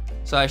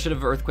 So I should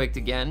have Earthquaked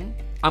again.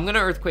 I'm gonna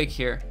Earthquake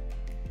here,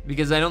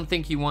 because I don't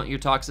think you want your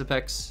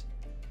Toxapex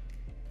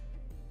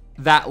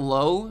that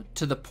low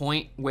to the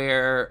point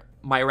where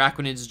my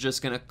Araquanid's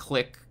just gonna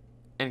click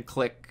and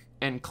click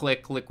and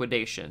click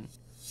Liquidation.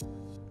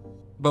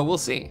 But we'll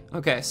see.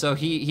 Okay, so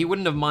he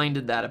wouldn't have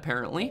minded that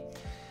apparently.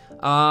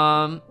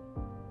 I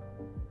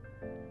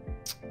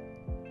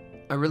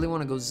really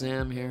want to go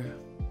Zam here,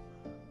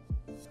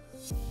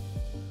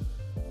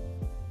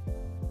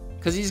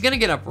 because he's gonna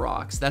get up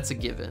rocks. That's a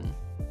given.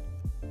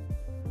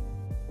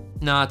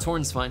 Nah,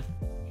 Torn's fine.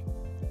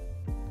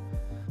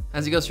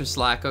 As he goes for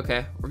Slack,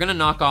 okay. We're gonna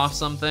knock off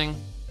something.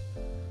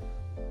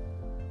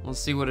 We'll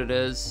see what it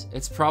is.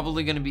 It's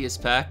probably gonna be his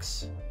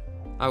Pex,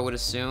 I would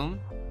assume.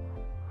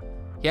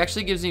 He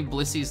actually gives me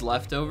Blissy's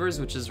leftovers,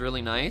 which is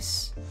really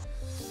nice.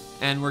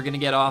 And we're gonna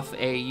get off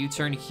a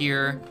U-turn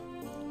here.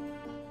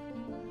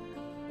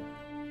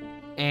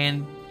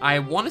 And I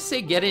want to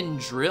say get in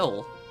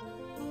Drill.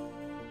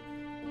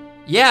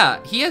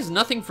 Yeah, he has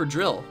nothing for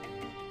Drill.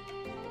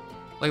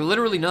 Like,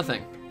 literally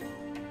nothing.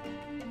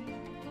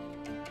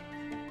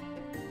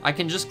 I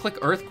can just click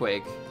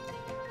Earthquake.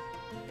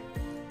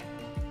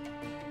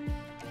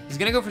 He's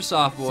gonna go for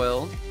Soft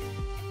Boiled.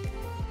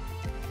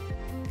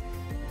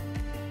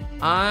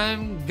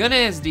 I'm gonna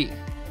SD.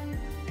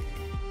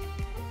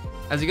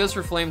 As he goes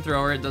for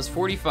Flamethrower, it does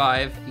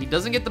 45. He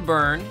doesn't get the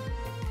burn,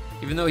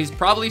 even though he's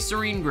probably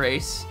Serene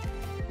Grace.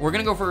 We're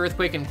gonna go for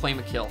Earthquake and claim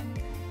a kill.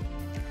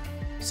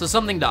 So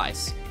something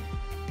dies.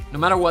 No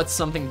matter what,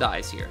 something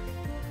dies here.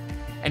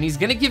 And he's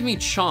gonna give me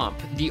Chomp,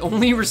 the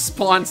only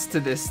response to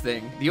this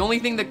thing. The only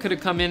thing that could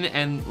have come in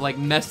and like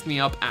messed me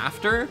up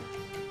after,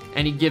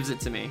 and he gives it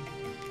to me.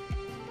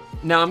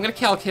 Now I'm gonna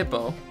Calc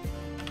Hippo.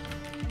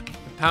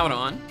 Pout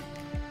on.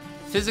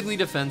 Physically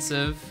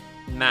defensive,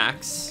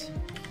 max.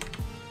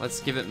 Let's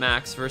give it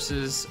max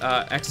versus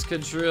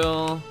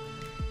Excadrill,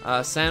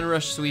 Sand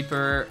Rush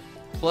Sweeper,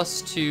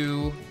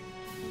 +2,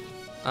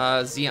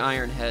 Z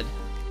Iron Head.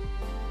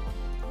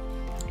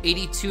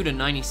 82 to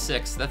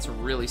 96, that's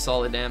really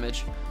solid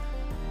damage.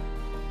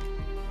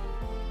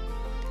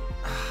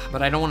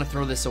 But I don't want to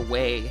throw this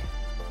away.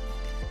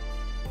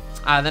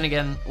 Then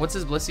again, what's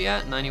his Blissey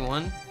at?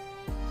 91?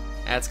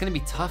 Yeah, it's gonna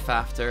be tough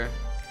after,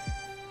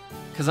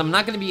 because I'm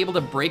not gonna be able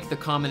to break the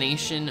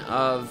combination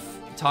of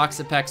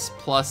Toxapex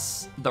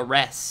plus the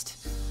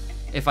rest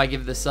if I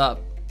give this up.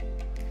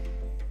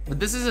 But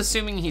this is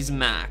assuming he's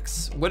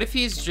max. What if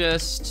he's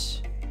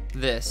just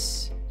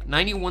this?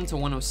 91 to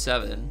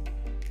 107.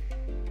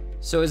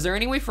 So is there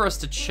any way for us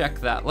to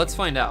check that? Let's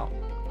find out.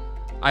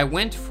 I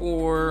went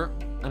for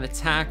an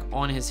attack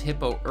on his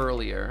Hippo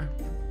earlier.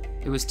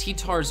 It was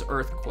T-Tar's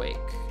Earthquake.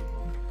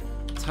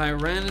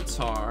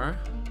 Tyranitar.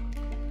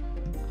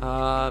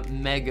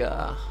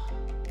 Mega.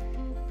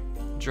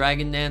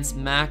 Dragon Dance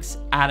Max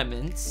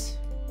Adamant.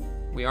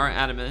 We are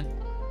Adamant.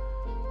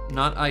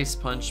 Not Ice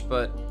Punch,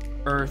 but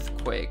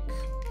Earthquake.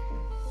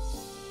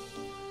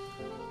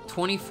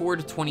 24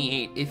 to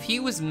 28. If he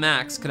was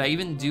max, could I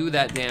even do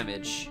that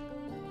damage?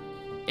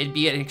 It'd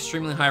be an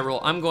extremely high roll.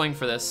 I'm going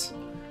for this.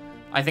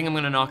 I think I'm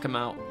gonna knock him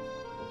out.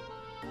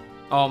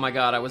 Oh my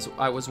god, I was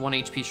 1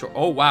 HP short.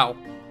 Oh wow.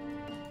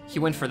 He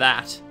went for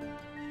that.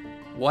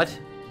 What?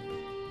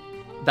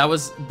 That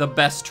was the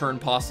best turn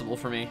possible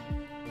for me.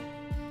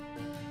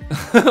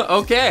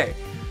 Okay.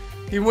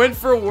 He went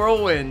for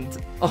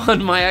Whirlwind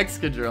on my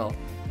Excadrill.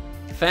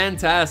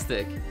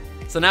 Fantastic.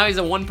 So now he's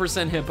a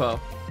 1% Hippo.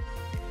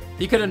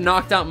 He could have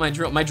knocked out my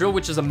Drill. My Drill,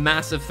 which is a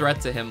massive threat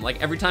to him. Like,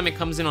 every time it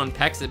comes in on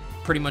Pex, it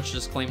pretty much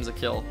just claims a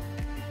kill.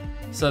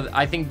 So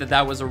I think that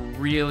that was a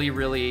really,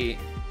 really...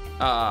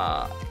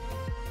 I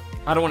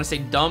don't want to say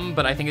dumb,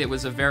 but I think it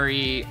was a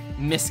very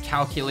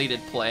miscalculated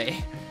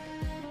play.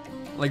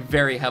 Like,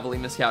 very heavily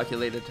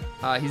miscalculated.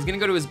 He's going to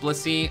go to his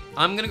Blissey.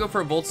 I'm going to go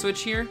for a Volt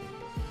Switch here,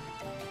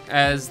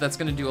 as that's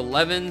going to do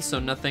 11, so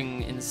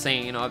nothing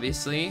insane,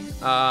 obviously.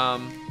 Now,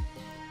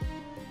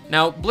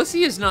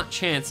 Blissey is not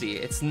Chansey.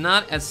 It's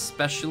not as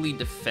specially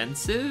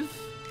defensive.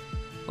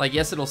 Like,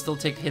 yes, it'll still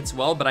take hits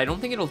well, but I don't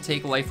think it'll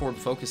take Life Orb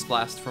Focus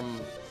Blast from...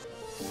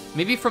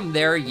 Maybe from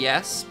there,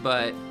 yes,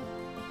 but...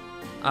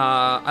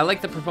 I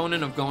like the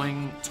proponent of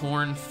going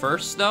Torn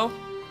first, though,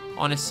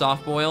 on his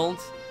Soft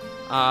Boiled.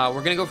 We're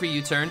going to go for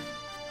U-turn.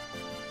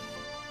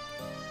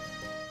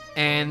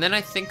 And then I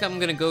think I'm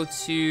going to go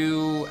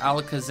to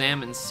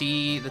Alakazam and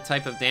see the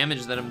type of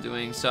damage that I'm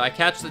doing. So I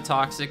catch the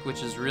Toxic,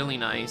 which is really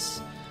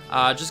nice.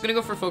 Just gonna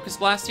go for Focus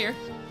Blast here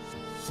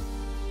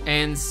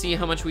and see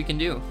how much we can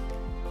do.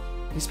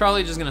 He's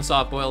probably just gonna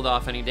soft boiled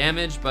off any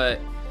damage, but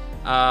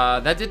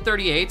that did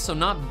 38, so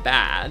not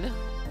bad.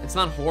 It's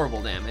not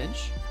horrible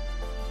damage.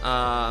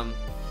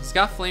 He's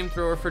got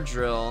Flamethrower for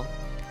Drill.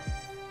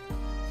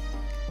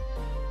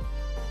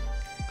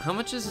 How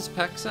much is his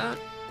Pex at?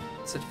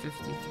 It's at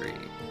 53.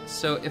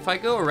 So if I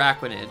go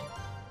Araquanid,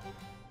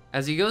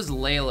 as he goes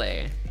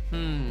Lele,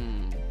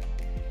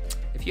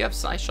 if you have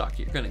Psyshock,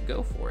 you're gonna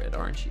go for it,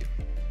 aren't you?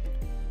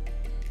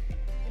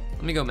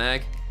 Let me go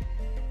Mag.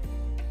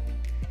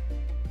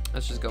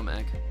 Let's just go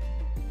Mag.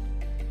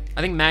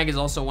 I think Mag is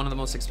also one of the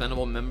most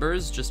expendable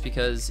members just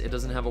because it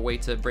doesn't have a way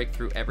to break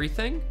through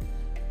everything.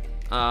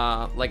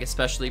 Like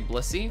especially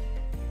Blissey.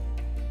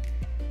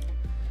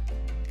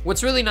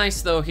 What's really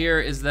nice though here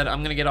is that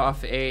I'm gonna get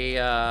off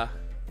a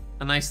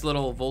nice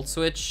little Volt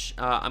Switch.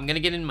 I'm gonna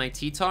get in my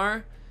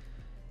T-Tar,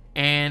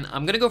 and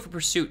I'm gonna go for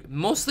Pursuit,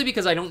 mostly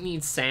because I don't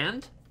need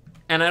Sand,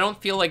 and I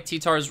don't feel like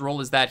T-Tar's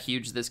role is that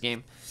huge this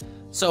game.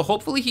 So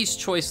hopefully he's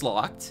Choice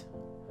Locked,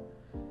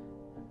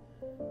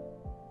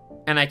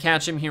 and I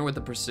catch him here with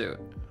the Pursuit.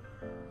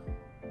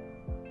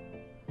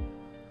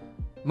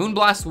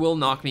 Moonblast will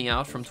knock me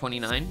out from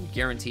 29,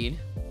 guaranteed.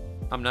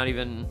 I'm not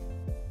even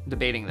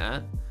debating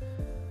that.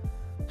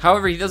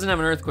 However, he doesn't have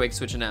an Earthquake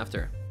switching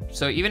after.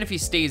 So even if he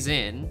stays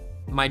in,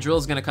 my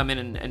Drill's gonna come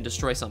in and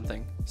destroy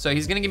something. So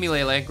he's gonna give me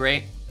Lele,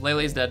 great.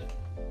 Lele's dead.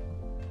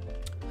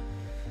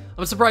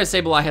 I'm surprised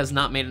Sableye has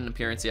not made an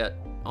appearance yet,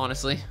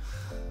 honestly.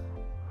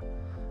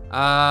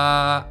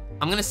 I'm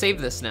gonna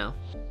save this now.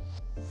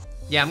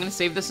 Yeah, I'm gonna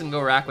save this and go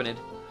Araquanid.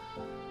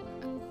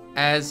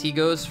 As he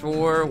goes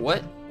for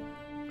what?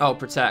 Oh,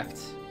 Protect.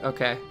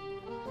 Okay.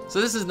 So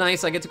this is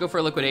nice. I get to go for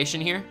a Liquidation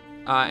here.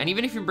 And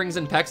even if he brings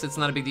in Pex, it's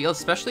not a big deal,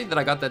 especially that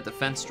I got that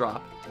defense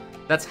drop.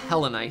 That's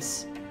hella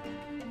nice.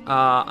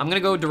 I'm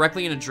gonna go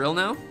directly into Drill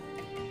now.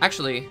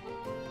 Actually,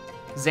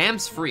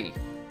 Zam's free,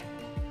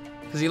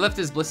 because he left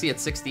his Blissey at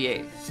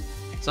 68.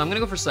 So I'm gonna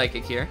go for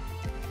Psychic here.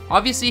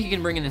 Obviously, he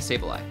can bring in his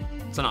Sableye.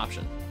 It's an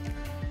option.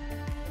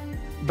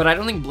 But I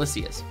don't think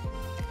Blissey is.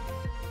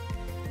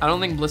 I don't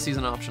think Blissey's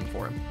an option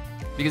for him.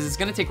 Because it's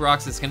gonna take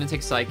Rocks, it's gonna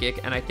take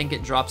Psychic, and I think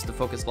it drops the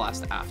Focus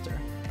Blast after.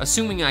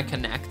 Assuming I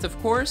connect, of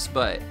course,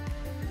 but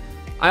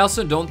I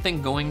also don't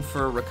think going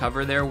for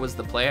Recover there was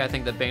the play. I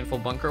think that Baneful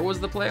Bunker was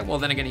the play. Well,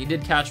 then again, he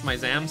did catch my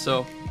Zam,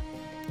 so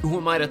who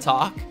am I to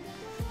talk?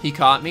 He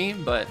caught me,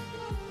 but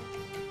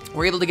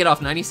we're able to get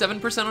off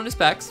 97% on his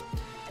Pex.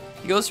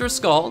 He goes for a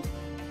Scald,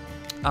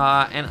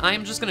 and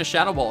I'm just gonna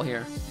Shadow Ball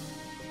here.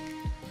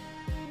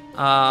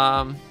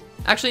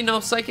 Actually, no,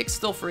 Psychic's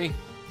still free.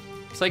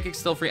 Psychic's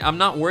still free. I'm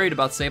not worried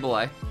about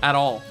Sableye at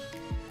all.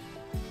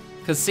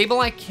 Because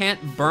Sableye can't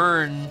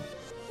burn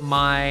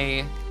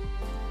my...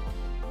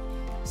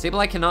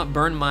 Sableye cannot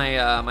burn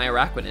my my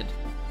Araquanid.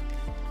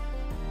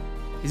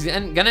 He's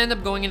gonna end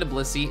up going into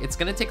Blissey. It's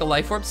gonna take a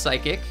Life Orb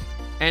Psychic,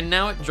 and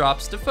now it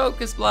drops to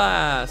Focus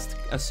Blast,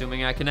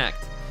 assuming I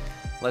connect.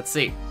 Let's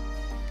see.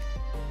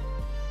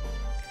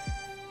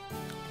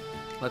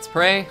 Let's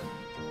pray.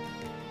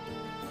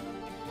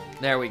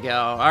 There we go.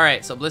 All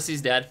right, so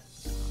Blissey's dead.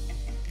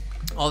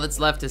 All that's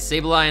left is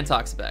Sableye and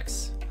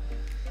Toxapex.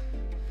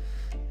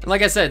 And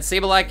like I said,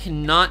 Sableye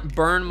cannot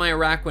burn my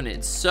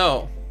Araquanid,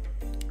 so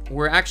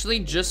we're actually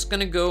just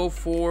gonna go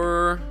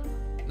for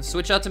the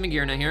switch out to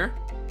Magearna here.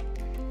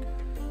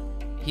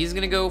 He's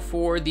gonna go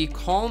for the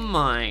Calm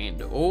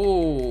Mind.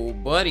 Oh,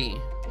 buddy.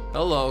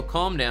 Hello,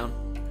 calm down.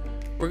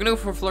 We're gonna go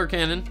for Flare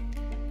Cannon.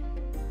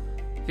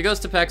 If he goes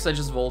to Pex, I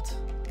just Volt.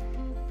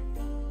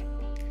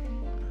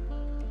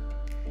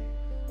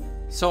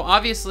 So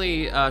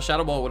obviously,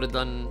 Shadow Ball would have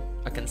done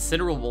a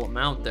considerable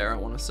amount there, I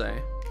want to say.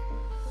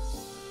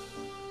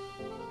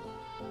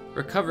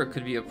 Recover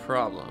could be a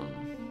problem.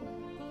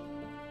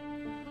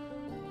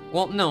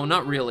 Well, no,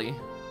 not really.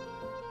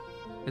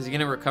 Is he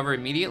gonna recover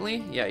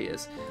immediately? Yeah, he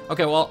is.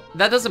 Okay, well,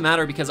 that doesn't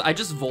matter because I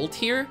just Volt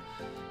here.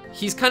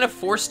 He's kind of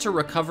forced to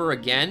recover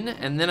again,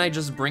 and then I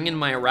just bring in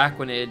my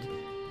Araquanid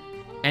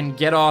and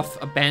get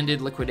off a Banded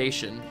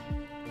Liquidation.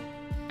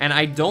 And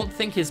I don't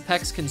think his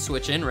Pex can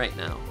switch in right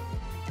now.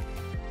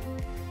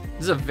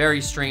 This is a very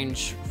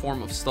strange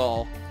form of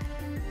stall.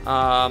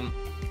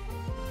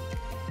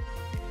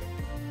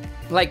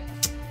 Like,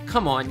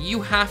 come on,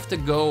 you have to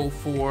go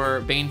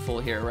for Baneful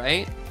here,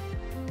 right?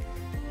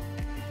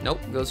 Nope,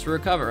 goes for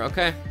Recover,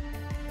 okay.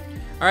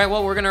 All right,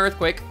 well, we're gonna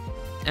Earthquake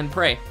and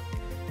pray.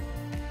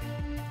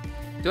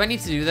 Do I need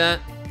to do that?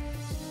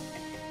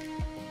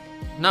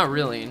 Not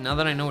really, now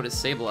that I know what his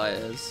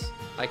Sableye is.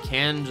 I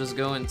can just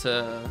go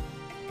into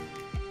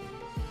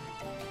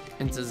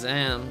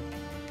Zam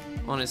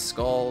on his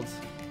Scald.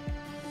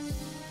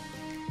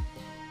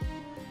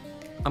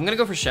 I'm gonna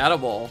go for Shadow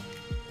Ball,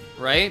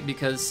 right?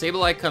 Because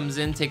Sableye comes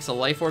in, takes a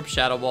Life Orb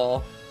Shadow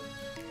Ball,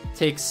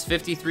 takes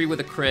 53 with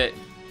a crit,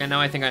 and now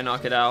I think I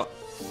knock it out.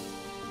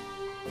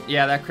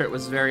 Yeah, that crit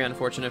was very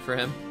unfortunate for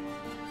him.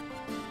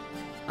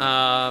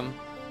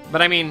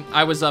 But I mean,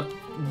 I was up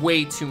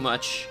way too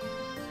much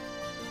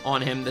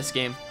on him this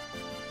game.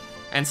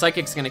 And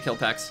Psychic's gonna kill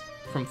Pex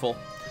from full.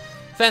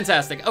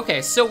 Fantastic.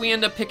 Okay, so we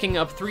end up picking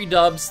up 3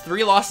 dubs,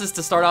 3 losses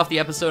to start off the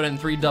episode, and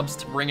 3 dubs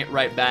to bring it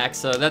right back.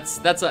 So that's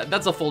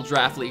a full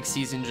draft league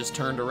season just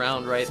turned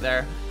around right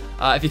there.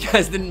 If you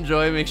guys did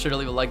enjoy, make sure to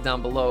leave a like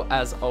down below.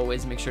 As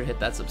always, make sure to hit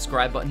that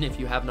subscribe button if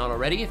you have not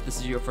already. If this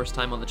is your first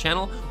time on the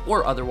channel,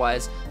 or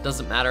otherwise,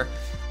 doesn't matter.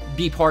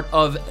 Be part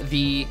of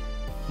the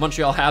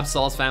Montreal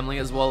Habsols family,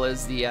 as well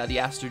as the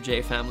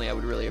AsterJ family. I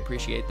would really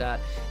appreciate that.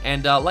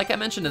 And like I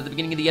mentioned at the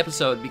beginning of the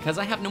episode, because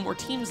I have no more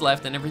teams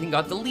left and everything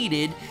got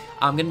deleted,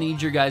 I'm gonna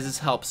need your guys'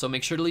 help. So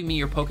make sure to leave me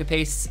your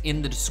Pokepastes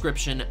in the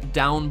description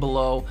down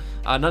below.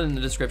 Not in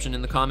the description,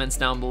 in the comments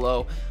down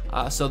below,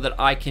 so that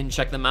I can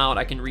check them out.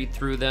 I can read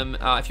through them.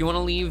 If you want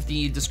to leave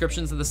the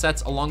descriptions of the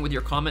sets along with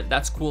your comment,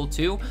 that's cool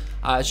too.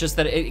 It's just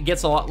that it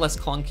gets a lot less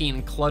clunky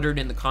and cluttered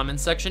in the comment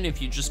section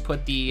if you just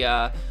put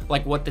the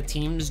like what the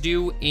teams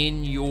do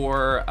in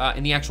your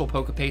in the actual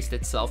Pokepaste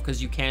itself,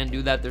 because you can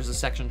do that. There's a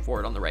section for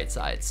it on the right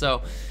side.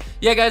 So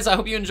yeah, guys, I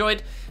hope you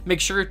enjoyed.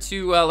 Make sure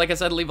to like I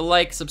said, leave a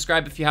like,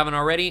 subscribe if you haven't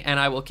already, and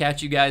I will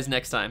catch you guys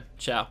next time.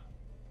 Ciao.